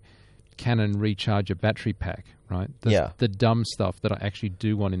my Canon Recharger battery pack, right? The dumb stuff that I actually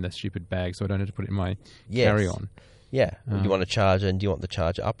do want in that stupid bag, so I don't have to put it in my carry-on. Yeah. Do you want a charger, and do you want the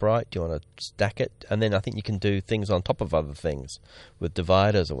charger upright? Do you want to stack it? And then I think you can do things on top of other things with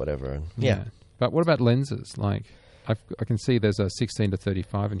dividers or whatever. And But what about lenses? Like, I can see there's a 16 to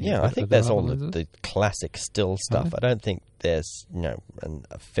 35 in here. Yeah, I think there's all the classic still stuff. I don't think there's, and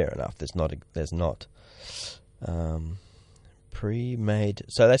fair enough, there's not pre-made.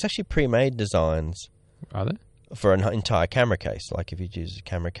 So there's actually pre-made designs. Are there? For an entire camera case, like if you use a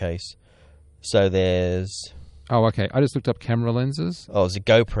camera case. So there's... Oh, okay. I just looked up camera lenses. Oh, there's a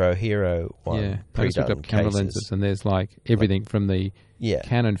GoPro Hero one. Yeah, I just looked up camera lenses, and there's everything from the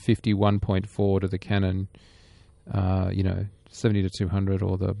Canon 51.4 to the Canon, 70 to 200,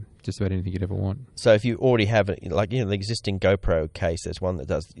 or just about anything you'd ever want. So if you already have it, the existing GoPro case, there's one that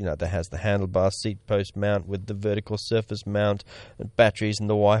does, that has the handlebar seat post mount with the vertical surface mount, and batteries and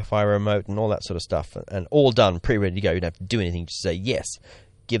the Wi-Fi remote and all that sort of stuff, and all done, pre-ready to go. You don't have to do anything. Just say yes,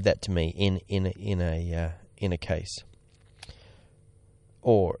 give that to me in a case.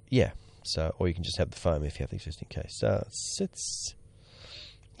 Or you can just have the foam if you have the existing case. So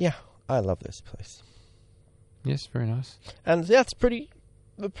I love this place. Yes, very nice. And that's pretty.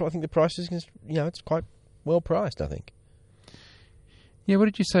 I think the price is, it's quite well priced, I think. Yeah, what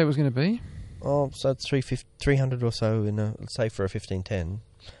did you say it was going to be? Oh, so it's $300 or so let's say for a 1510,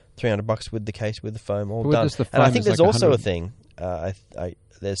 $300 with the case with the foam all done. And I think there's also a thing.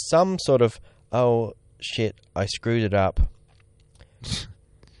 There's some sort of shit, I screwed it up.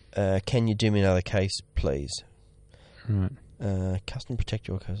 Can you do me another case, please? Right. Custom protect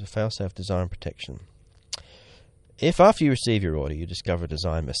your case, fail-safe design protection. If after you receive your order you discover a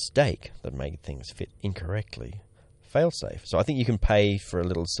design mistake that made things fit incorrectly, fail-safe. So I think you can pay for a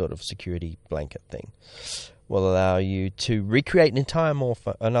little sort of security blanket thing. Will allow you to recreate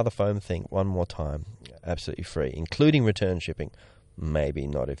another foam thing one more time, absolutely free, including return shipping. Maybe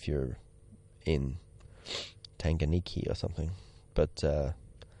not if you're in Tanganyika or something. But, I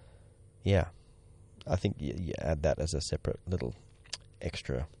think you add that as a separate little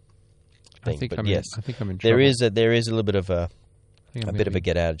extra thing. I think I'm in trouble. There is a little bit of a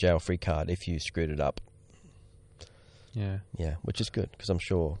get out of jail free card if you screwed it up. Yeah. Yeah, which is good because I'm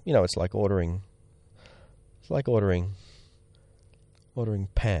sure, it's like ordering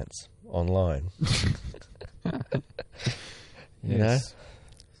pants online. Yes.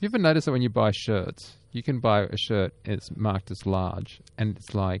 You ever notice that when you buy shirts, you can buy a shirt, it's marked as large, and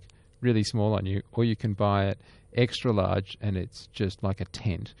it's like really small on you, or you can buy it extra large, and it's just like a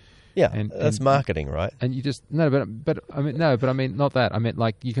tent. Yeah, that's marketing, right? And you just but I mean not that. I meant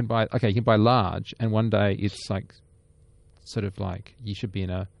like you can buy large, and one day it's like sort of like you should be in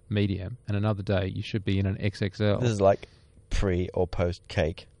a medium, and another day you should be in an XXL. This is like pre or post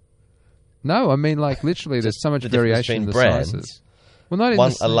cake. No, I mean like literally. There's so much variation in the sizes. Well,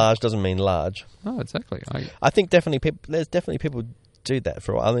 not a large doesn't mean large. Oh, exactly. I think there's definitely people do that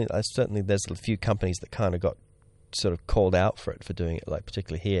for a while. I mean, certainly there's a few companies that kind of got sort of called out for doing it, like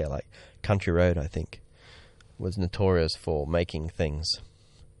particularly here, like Country Road, I think, was notorious for making things.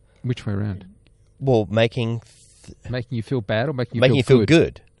 Which way around? Well, making you feel bad or making you feel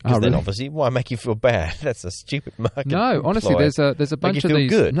good. Oh, then really? obviously, why make you feel bad? That's a stupid market. No, honestly, there's a bunch of these.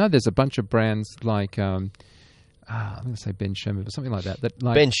 Good. No, there's a bunch of brands like I'm going to say Ben Sherman, but something like that.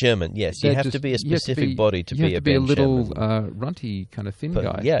 Ben Sherman, yes, you have to be a specific body to be a Ben Sherman. You have to be a little runty kind of thin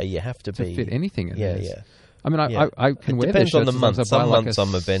guy. Yeah, you have to fit anything in there. Yeah. I mean, I can wear their shirts. Depends on the month. Some months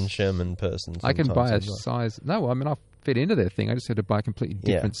I'm a Ben Sherman person. I can buy a size. No, I mean, I'll fit into their thing. I just had to buy a completely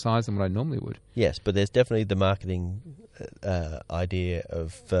different size than what I normally would. Yes, but there's definitely the marketing idea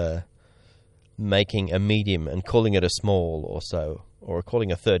of making a medium and calling it a small or so, or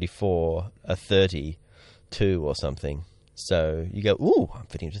calling a 34 a 32 or something. So you go, ooh, I'm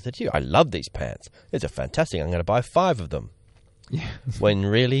fitting into 32. I love these pants. These are fantastic. I'm going to buy 5 of them. Yeah. When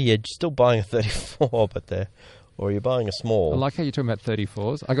really you're still buying a 34, or you're buying a small. I like how you're talking about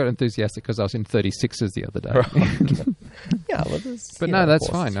 34s. I got enthusiastic because I was in 36s the other day. Right. Yeah, well, but no, that's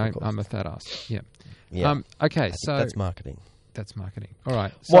fine. I'm a fat ass. Yeah. Okay, so that's marketing. That's marketing. All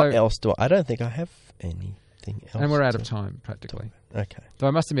right. So, what else I don't think I have anything else. And we're out of time practically. Okay. Though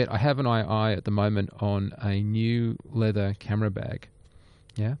I must admit, I have an eye at the moment on a new leather camera bag.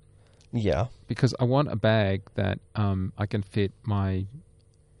 Yeah. Yeah. Because I want a bag that I can fit my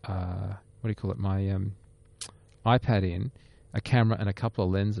my iPad in, a camera and a couple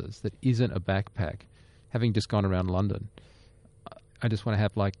of lenses that isn't a backpack. Having just gone around London, I just want to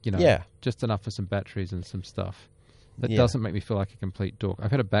have just enough for some batteries and some stuff. That doesn't make me feel like a complete dork.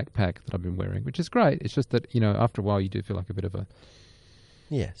 I've had a backpack that I've been wearing, which is great. It's just that, after a while you do feel like a bit of a...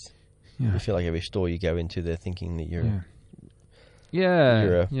 Yes. Yeah. You feel like every store you go into, they're thinking that you're...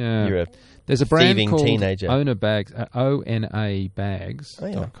 Yeah. You're a There's a brand thieving called teenager. Ona Bags,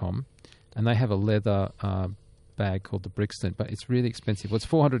 onabags.com, and they have a leather bag called the Brixton, but it's really expensive. Well, it's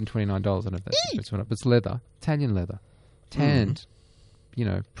 $429. I don't know if that's expensive or not, but it's leather, Italian leather, tanned,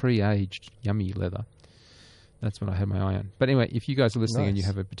 pre-aged, yummy leather. That's what I had my eye on. But anyway, if you guys are listening and you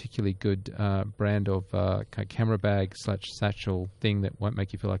have a particularly good brand of camera bag / satchel thing that won't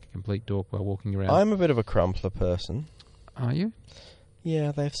make you feel like a complete dork while walking around. I'm a bit of a crumpler person. Are you?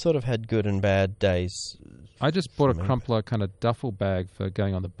 Yeah, they've sort of had good and bad days. I just bought a crumpler kind of duffel bag for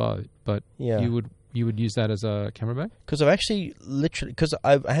going on the boat, but you would use that as a camera bag? Because I've actually because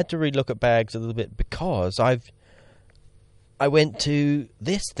I had to relook at bags a little bit because I went to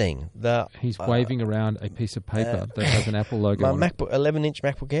this thing. He's waving around a piece of paper that has an Apple logo on it. 11-inch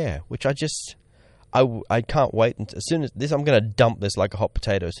MacBook Air, which I can't wait until, as soon as this, I'm going to dump this like a hot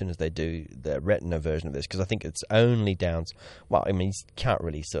potato as soon as they do the Retina version of this, because I think it's only downs. Well, I mean, you can't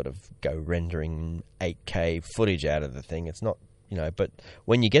really sort of go rendering 8K footage out of the thing. It's not, but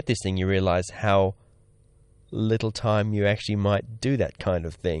when you get this thing, you realize how little time you actually might do that kind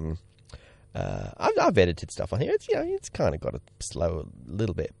of thing. I've edited stuff on here. It's it's kind of got to slow a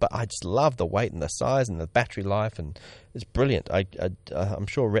little bit, but I just love the weight and the size and the battery life, and it's brilliant. I'm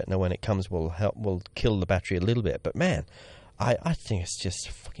sure Retina, when it comes, will kill the battery a little bit, but man, I think it's just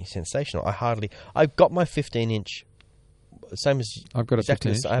fucking sensational. I've got my 15-inch, same as I've got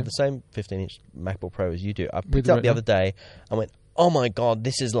exactly. a 15-inch. I have the same 15-inch MacBook Pro as you do. I picked it up the other day. I went, oh my God,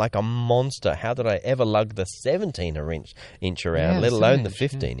 this is like a monster. How did I ever lug the 17-inch around, let alone the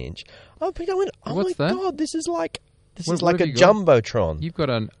 15-inch? I went, oh What's my that? God, this is like a have you got? jumbotron. You've got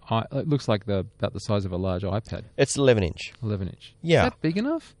it looks like about the size of a large iPad. It's 11-inch. 11-inch. Yeah. Is that big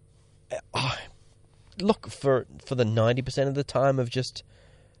enough? Look, for the 90% of the time of just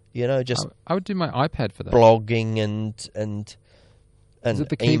I would do my iPad for that. blogging and Is it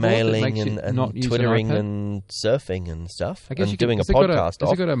the keyboard that emailing makes you and not use an twittering iPad? and surfing and stuff, I guess and you doing has a it got podcast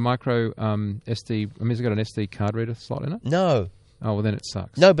Has it got a micro SD? I mean, has it got an SD card reader slot in it? No. Oh, well, then it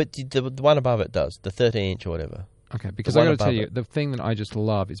sucks. No, but the one above it does, the 13-inch or whatever. Okay, because I got to tell you, the thing that I just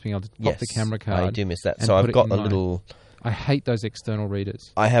love is being able to pop the camera card. I do miss that. and So put I've it got in a my- little... I hate those external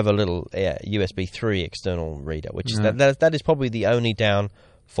readers. I have a little USB 3 external reader, which is No. that is probably the only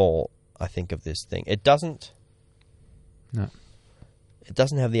downfall, I think, of this thing. It doesn't No. It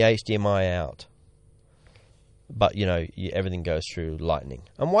doesn't have the HDMI out. But, everything goes through Lightning.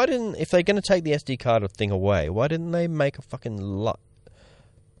 And if they're going to take the SD card thing away, why didn't they make a fucking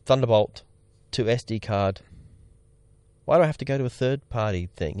Thunderbolt to SD card? Why do I have to go to a third-party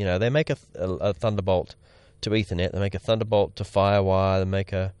thing? They make a Thunderbolt to Ethernet, they make a Thunderbolt to Firewire, they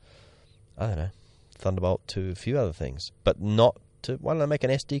make Thunderbolt to a few other things. But not to... Why don't they make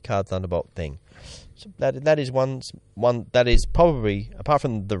an SD card Thunderbolt thing? So that is one that is probably, apart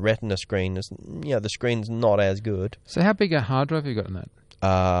from the Retina screen, the screen's not as good. So how big a hard drive have you got in that?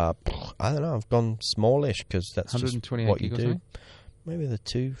 I don't know. I've gone smallish because that's just 128 what you gig or do. something? Maybe the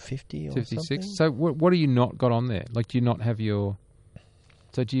 250 or 56. something. So what do you not got on there? Like, do you not have your...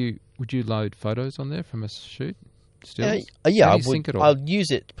 So would you load photos on there from a shoot? Still? Yeah, How I do you sync would. it all? I'll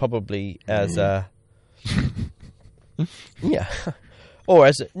use it probably as a... Yeah. Or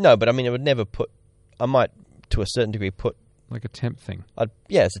as no, but I mean, I would never put... I might, to a certain degree, put... Like a temp thing?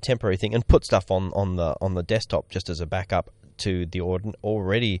 It's a temporary thing, and put stuff on the desktop just as a backup to the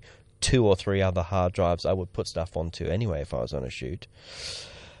already 2 or 3 other hard drives I would put stuff onto anyway if I was on a shoot.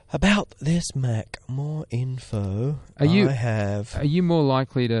 About this Mac, more info. Are you more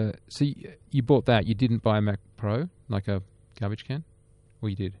likely to... So you bought that, you didn't buy a Mac Pro, like a garbage can? Or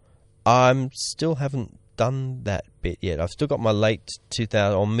you did? Still haven't done that bit yet. I've still got my late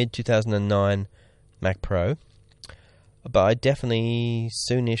 2000 or mid 2009 Mac Pro, but I definitely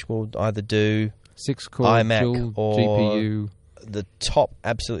soonish will either do 6-core iMac dual or GPU, the top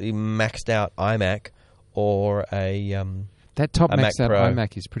absolutely maxed out iMac, or a that top a maxed Mac out Pro,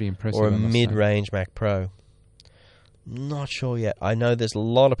 iMac is pretty impressive. or a I must say. mid-range Mac Pro. Not sure yet. I know there's a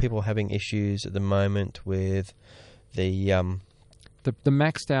lot of people having issues at the moment with the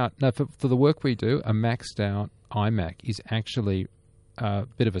maxed out. No, for the work we do, a maxed out iMac is actually a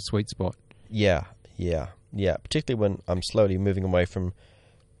bit of a sweet spot. Yeah. Particularly when I'm slowly moving away from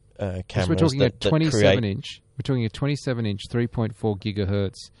cameras. We're talking that a 27 create, inch. We're talking a 27 inch, 3.4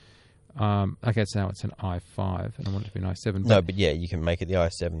 gigahertz. Okay, so now it's an i5, and I want it to be an i7. No, but yeah, you can make it the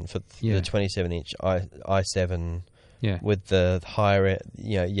i7 for the 27 inch i7. Yeah. With the higher,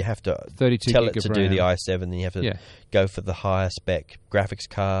 you have to 32 tell gig it to of do RAM. the i7, then you have to go for the higher spec graphics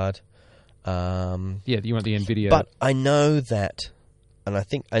card. You want the NVIDIA. But I know that, and I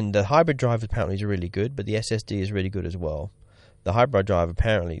think, and the hybrid drive apparently is really good, but the SSD is really good as well. The hybrid drive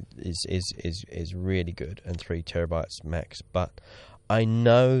apparently is really good, and 3 terabytes max. But I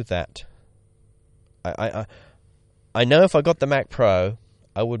know that I know if I got the Mac Pro,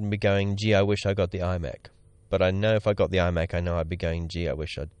 I wouldn't be going, gee, I wish I got the iMac. But I know if I got the iMac, I know I'd be going, gee, I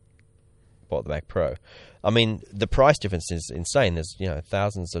wish I'd bought the Mac Pro. I mean, the price difference is insane. There's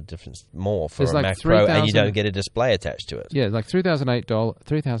thousands of difference more for a Mac Pro, and you don't get a display attached to it. Yeah, like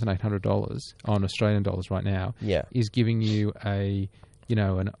 $3,800 on Australian dollars right now. Yeah. Is giving you maybe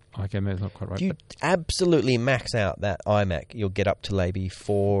that's not quite right. If you absolutely max out that iMac, you'll get up to maybe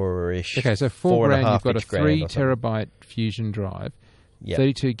 4-ish. Okay, so $4,000, you've got a 3 terabyte Fusion drive, yep.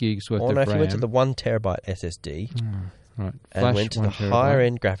 32 gigs worth of RAM. Or if you went to the 1 terabyte SSD, right, and went to the higher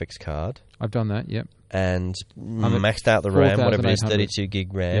end graphics card. I've done that, yep. And maxed out the RAM, whatever it is, 32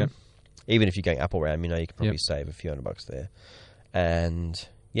 gig RAM. Yep. Even if you're going Apple RAM, you could probably save a few $100 there. And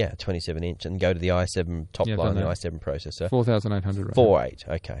 27 inch, and go to the i7 top line, the i7 processor. 4,800. Right? 4.8.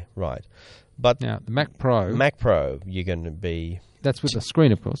 Okay, right. But now the Mac Pro, you're going to be. That's with the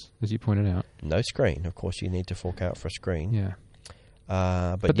screen, of course, as you pointed out. No screen, of course. You need to fork out for a screen. Yeah.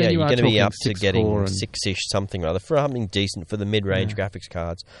 But then you're going to be up to 6 getting core 6-ish something or other for something decent for the mid-range graphics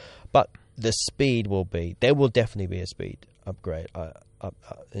cards. But the speed there will definitely be a speed upgrade, a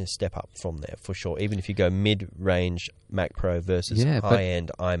step up from there for sure. Even if you go mid-range Mac Pro versus high-end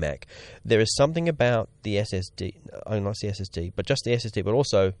iMac, there is something about the SSD. Not the SSD, but just the SSD. But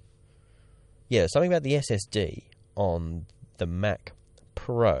also, something about the SSD on the Mac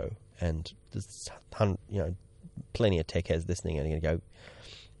Pro, and there's plenty of tech heads listening and are going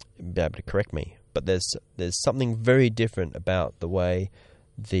to be able to correct me. But there's something very different about the way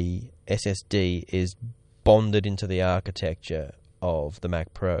the SSD is bonded into the architecture of the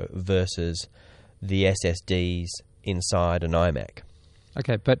Mac Pro versus the SSDs inside an iMac.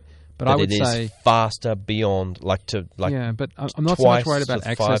 Okay, but I would say faster beyond but I'm not so much worried about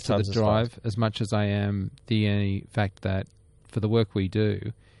access to the drive as much as I am the fact that for the work we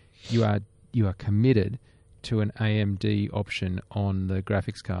do, you are committed to an AMD option on the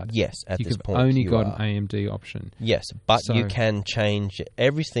graphics card. Yes, at this point you've only got an AMD option. Yes, but you can change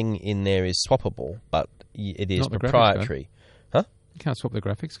everything in there is swappable, but it is proprietary. Huh? You can't swap the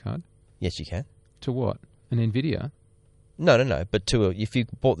graphics card. Yes, you can. To what? An NVIDIA? No. But if you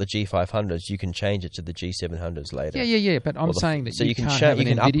bought the G500s, you can change it to the G700s later. Yeah. But I'm saying that you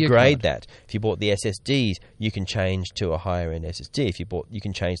can upgrade card. that. If you bought the SSDs, you can change to a higher end SSD. If you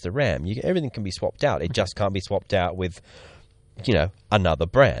can change the RAM. Everything can be swapped out. It just can't be swapped out with, another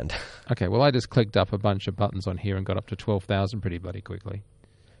brand. Okay. Well, I just clicked up a bunch of buttons on here and got up to 12,000 pretty bloody quickly.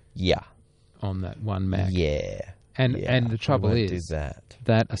 Yeah. On that one Mac. Yeah. And the trouble is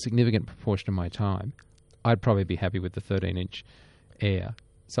that a significant proportion of my time, I'd probably be happy with the 13-inch Air.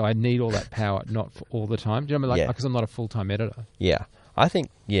 So I need all that power, not for all the time. Do you know what I mean? Because I'm not a full-time editor. Yeah. I think,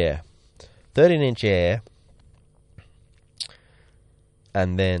 13-inch Air,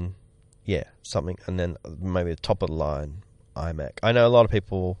 and then, something, and then maybe the top-of-the-line iMac. I know a lot of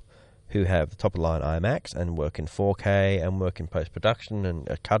people who have the top-of-the-line iMacs and work in 4K and work in post-production and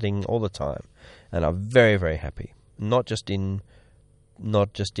are cutting all the time and are very, very happy. Not just in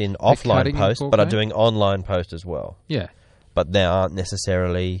offline post, but are doing online post as well. Yeah. But they aren't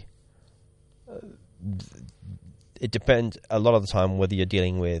necessarily... it depends a lot of the time whether you're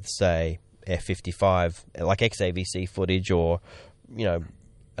dealing with, say, F55, like XAVC footage, or,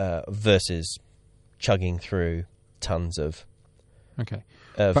 versus chugging through tons of... Okay.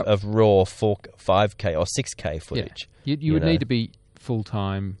 Of raw 5K or 6K footage. Yeah. You would need to be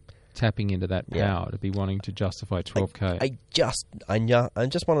full-time tapping into that power to be wanting to justify 12K. I'm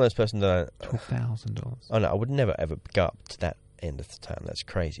just one of those persons that $12,000. I know I would never ever go up to that end of the town. That's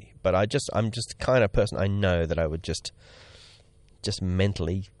crazy. But I'm just the kind of person I know that I would just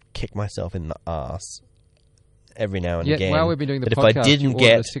mentally kick myself in the arse every now and again. While we've been doing the podcast, if I didn't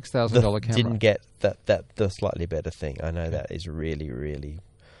get a $6,000 camera. Didn't get the slightly better thing. I know that is really, really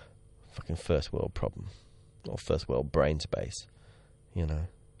fucking first world problem or first world brain space,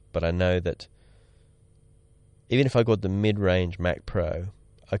 But I know that even if I got the mid-range Mac Pro,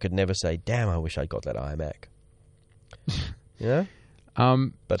 I could never say, "Damn, I wish I got that iMac."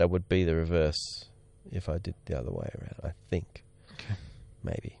 But I would be the reverse if I did the other way around. I think,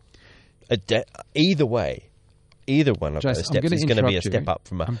 maybe. Either way, either one of Jason, those steps is going to be a step up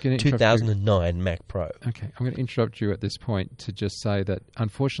from a 2009 Mac Pro. Okay, I'm going to interrupt you at this point to just say that,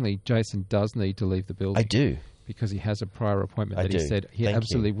 unfortunately, Jason does need to leave the building. I do. Because he has a prior appointment that he said he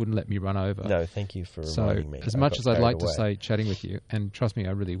absolutely wouldn't let me run over. No, thank you for reminding me. As much as I'd like to say chatting with you, and trust me,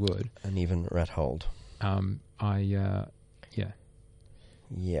 I really would. And even rat-holed.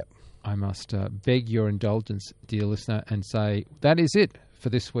 Yep. I must beg your indulgence, dear listener, and say that is it for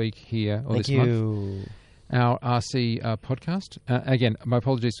this week here, or this month. Our RC podcast. Again, my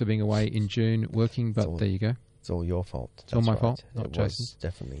apologies for being away in June working, but there you go. It's all your fault. It's all my fault, not Jason's. Was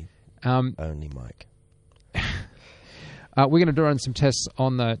definitely only Mike. We're going to run some tests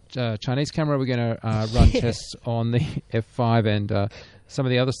on the Chinese camera. We're going to run tests on the F5 and some of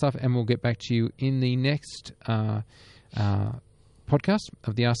the other stuff, and we'll get back to you in the next podcast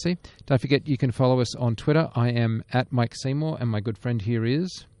of the RC. Don't forget, you can follow us on Twitter. I am at Mike Seymour, and my good friend here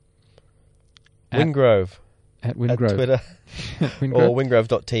is... Wingrove. At Wingrove. At Twitter. Wingrove. Or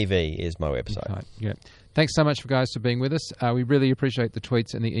wingrove.tv is my website. Right, yeah. Thanks so much, guys, for being with us. We really appreciate the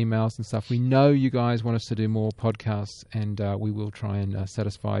tweets and the emails and stuff. We know you guys want us to do more podcasts, and we will try and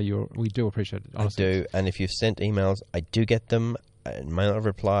satisfy your... We do appreciate it, honestly. I do, and if you've sent emails, I do get them. I may not have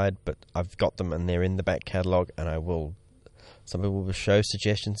replied, but I've got them, and they're in the back catalogue, and I will... Some people will show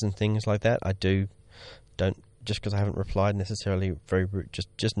suggestions and things like that. I do. Don't... Just because I haven't replied necessarily very rude.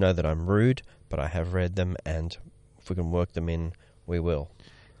 Just know that I'm rude, but I have read them, and if we can work them in, we will.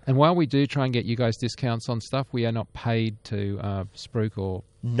 And while we do try and get you guys discounts on stuff, we are not paid to spruik or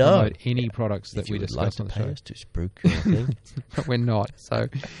promote any products that we discuss on the show. If you would like to pay us to spruik your thing. But we're not. So,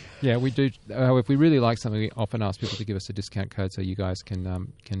 yeah, we do. If we really like something, we often ask people to give us a discount code so you guys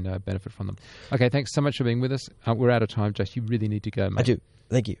can benefit from them. Okay, thanks so much for being with us. We're out of time, Jess. You really need to go, mate. I do.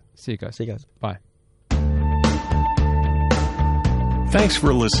 Thank you. See you guys. See you guys. Bye. Thanks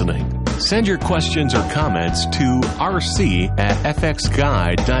for listening. Send your questions or comments to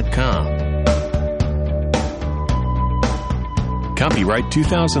rc@fxguide.com. Copyright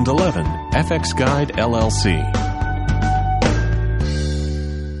 2011, FX Guide LLC.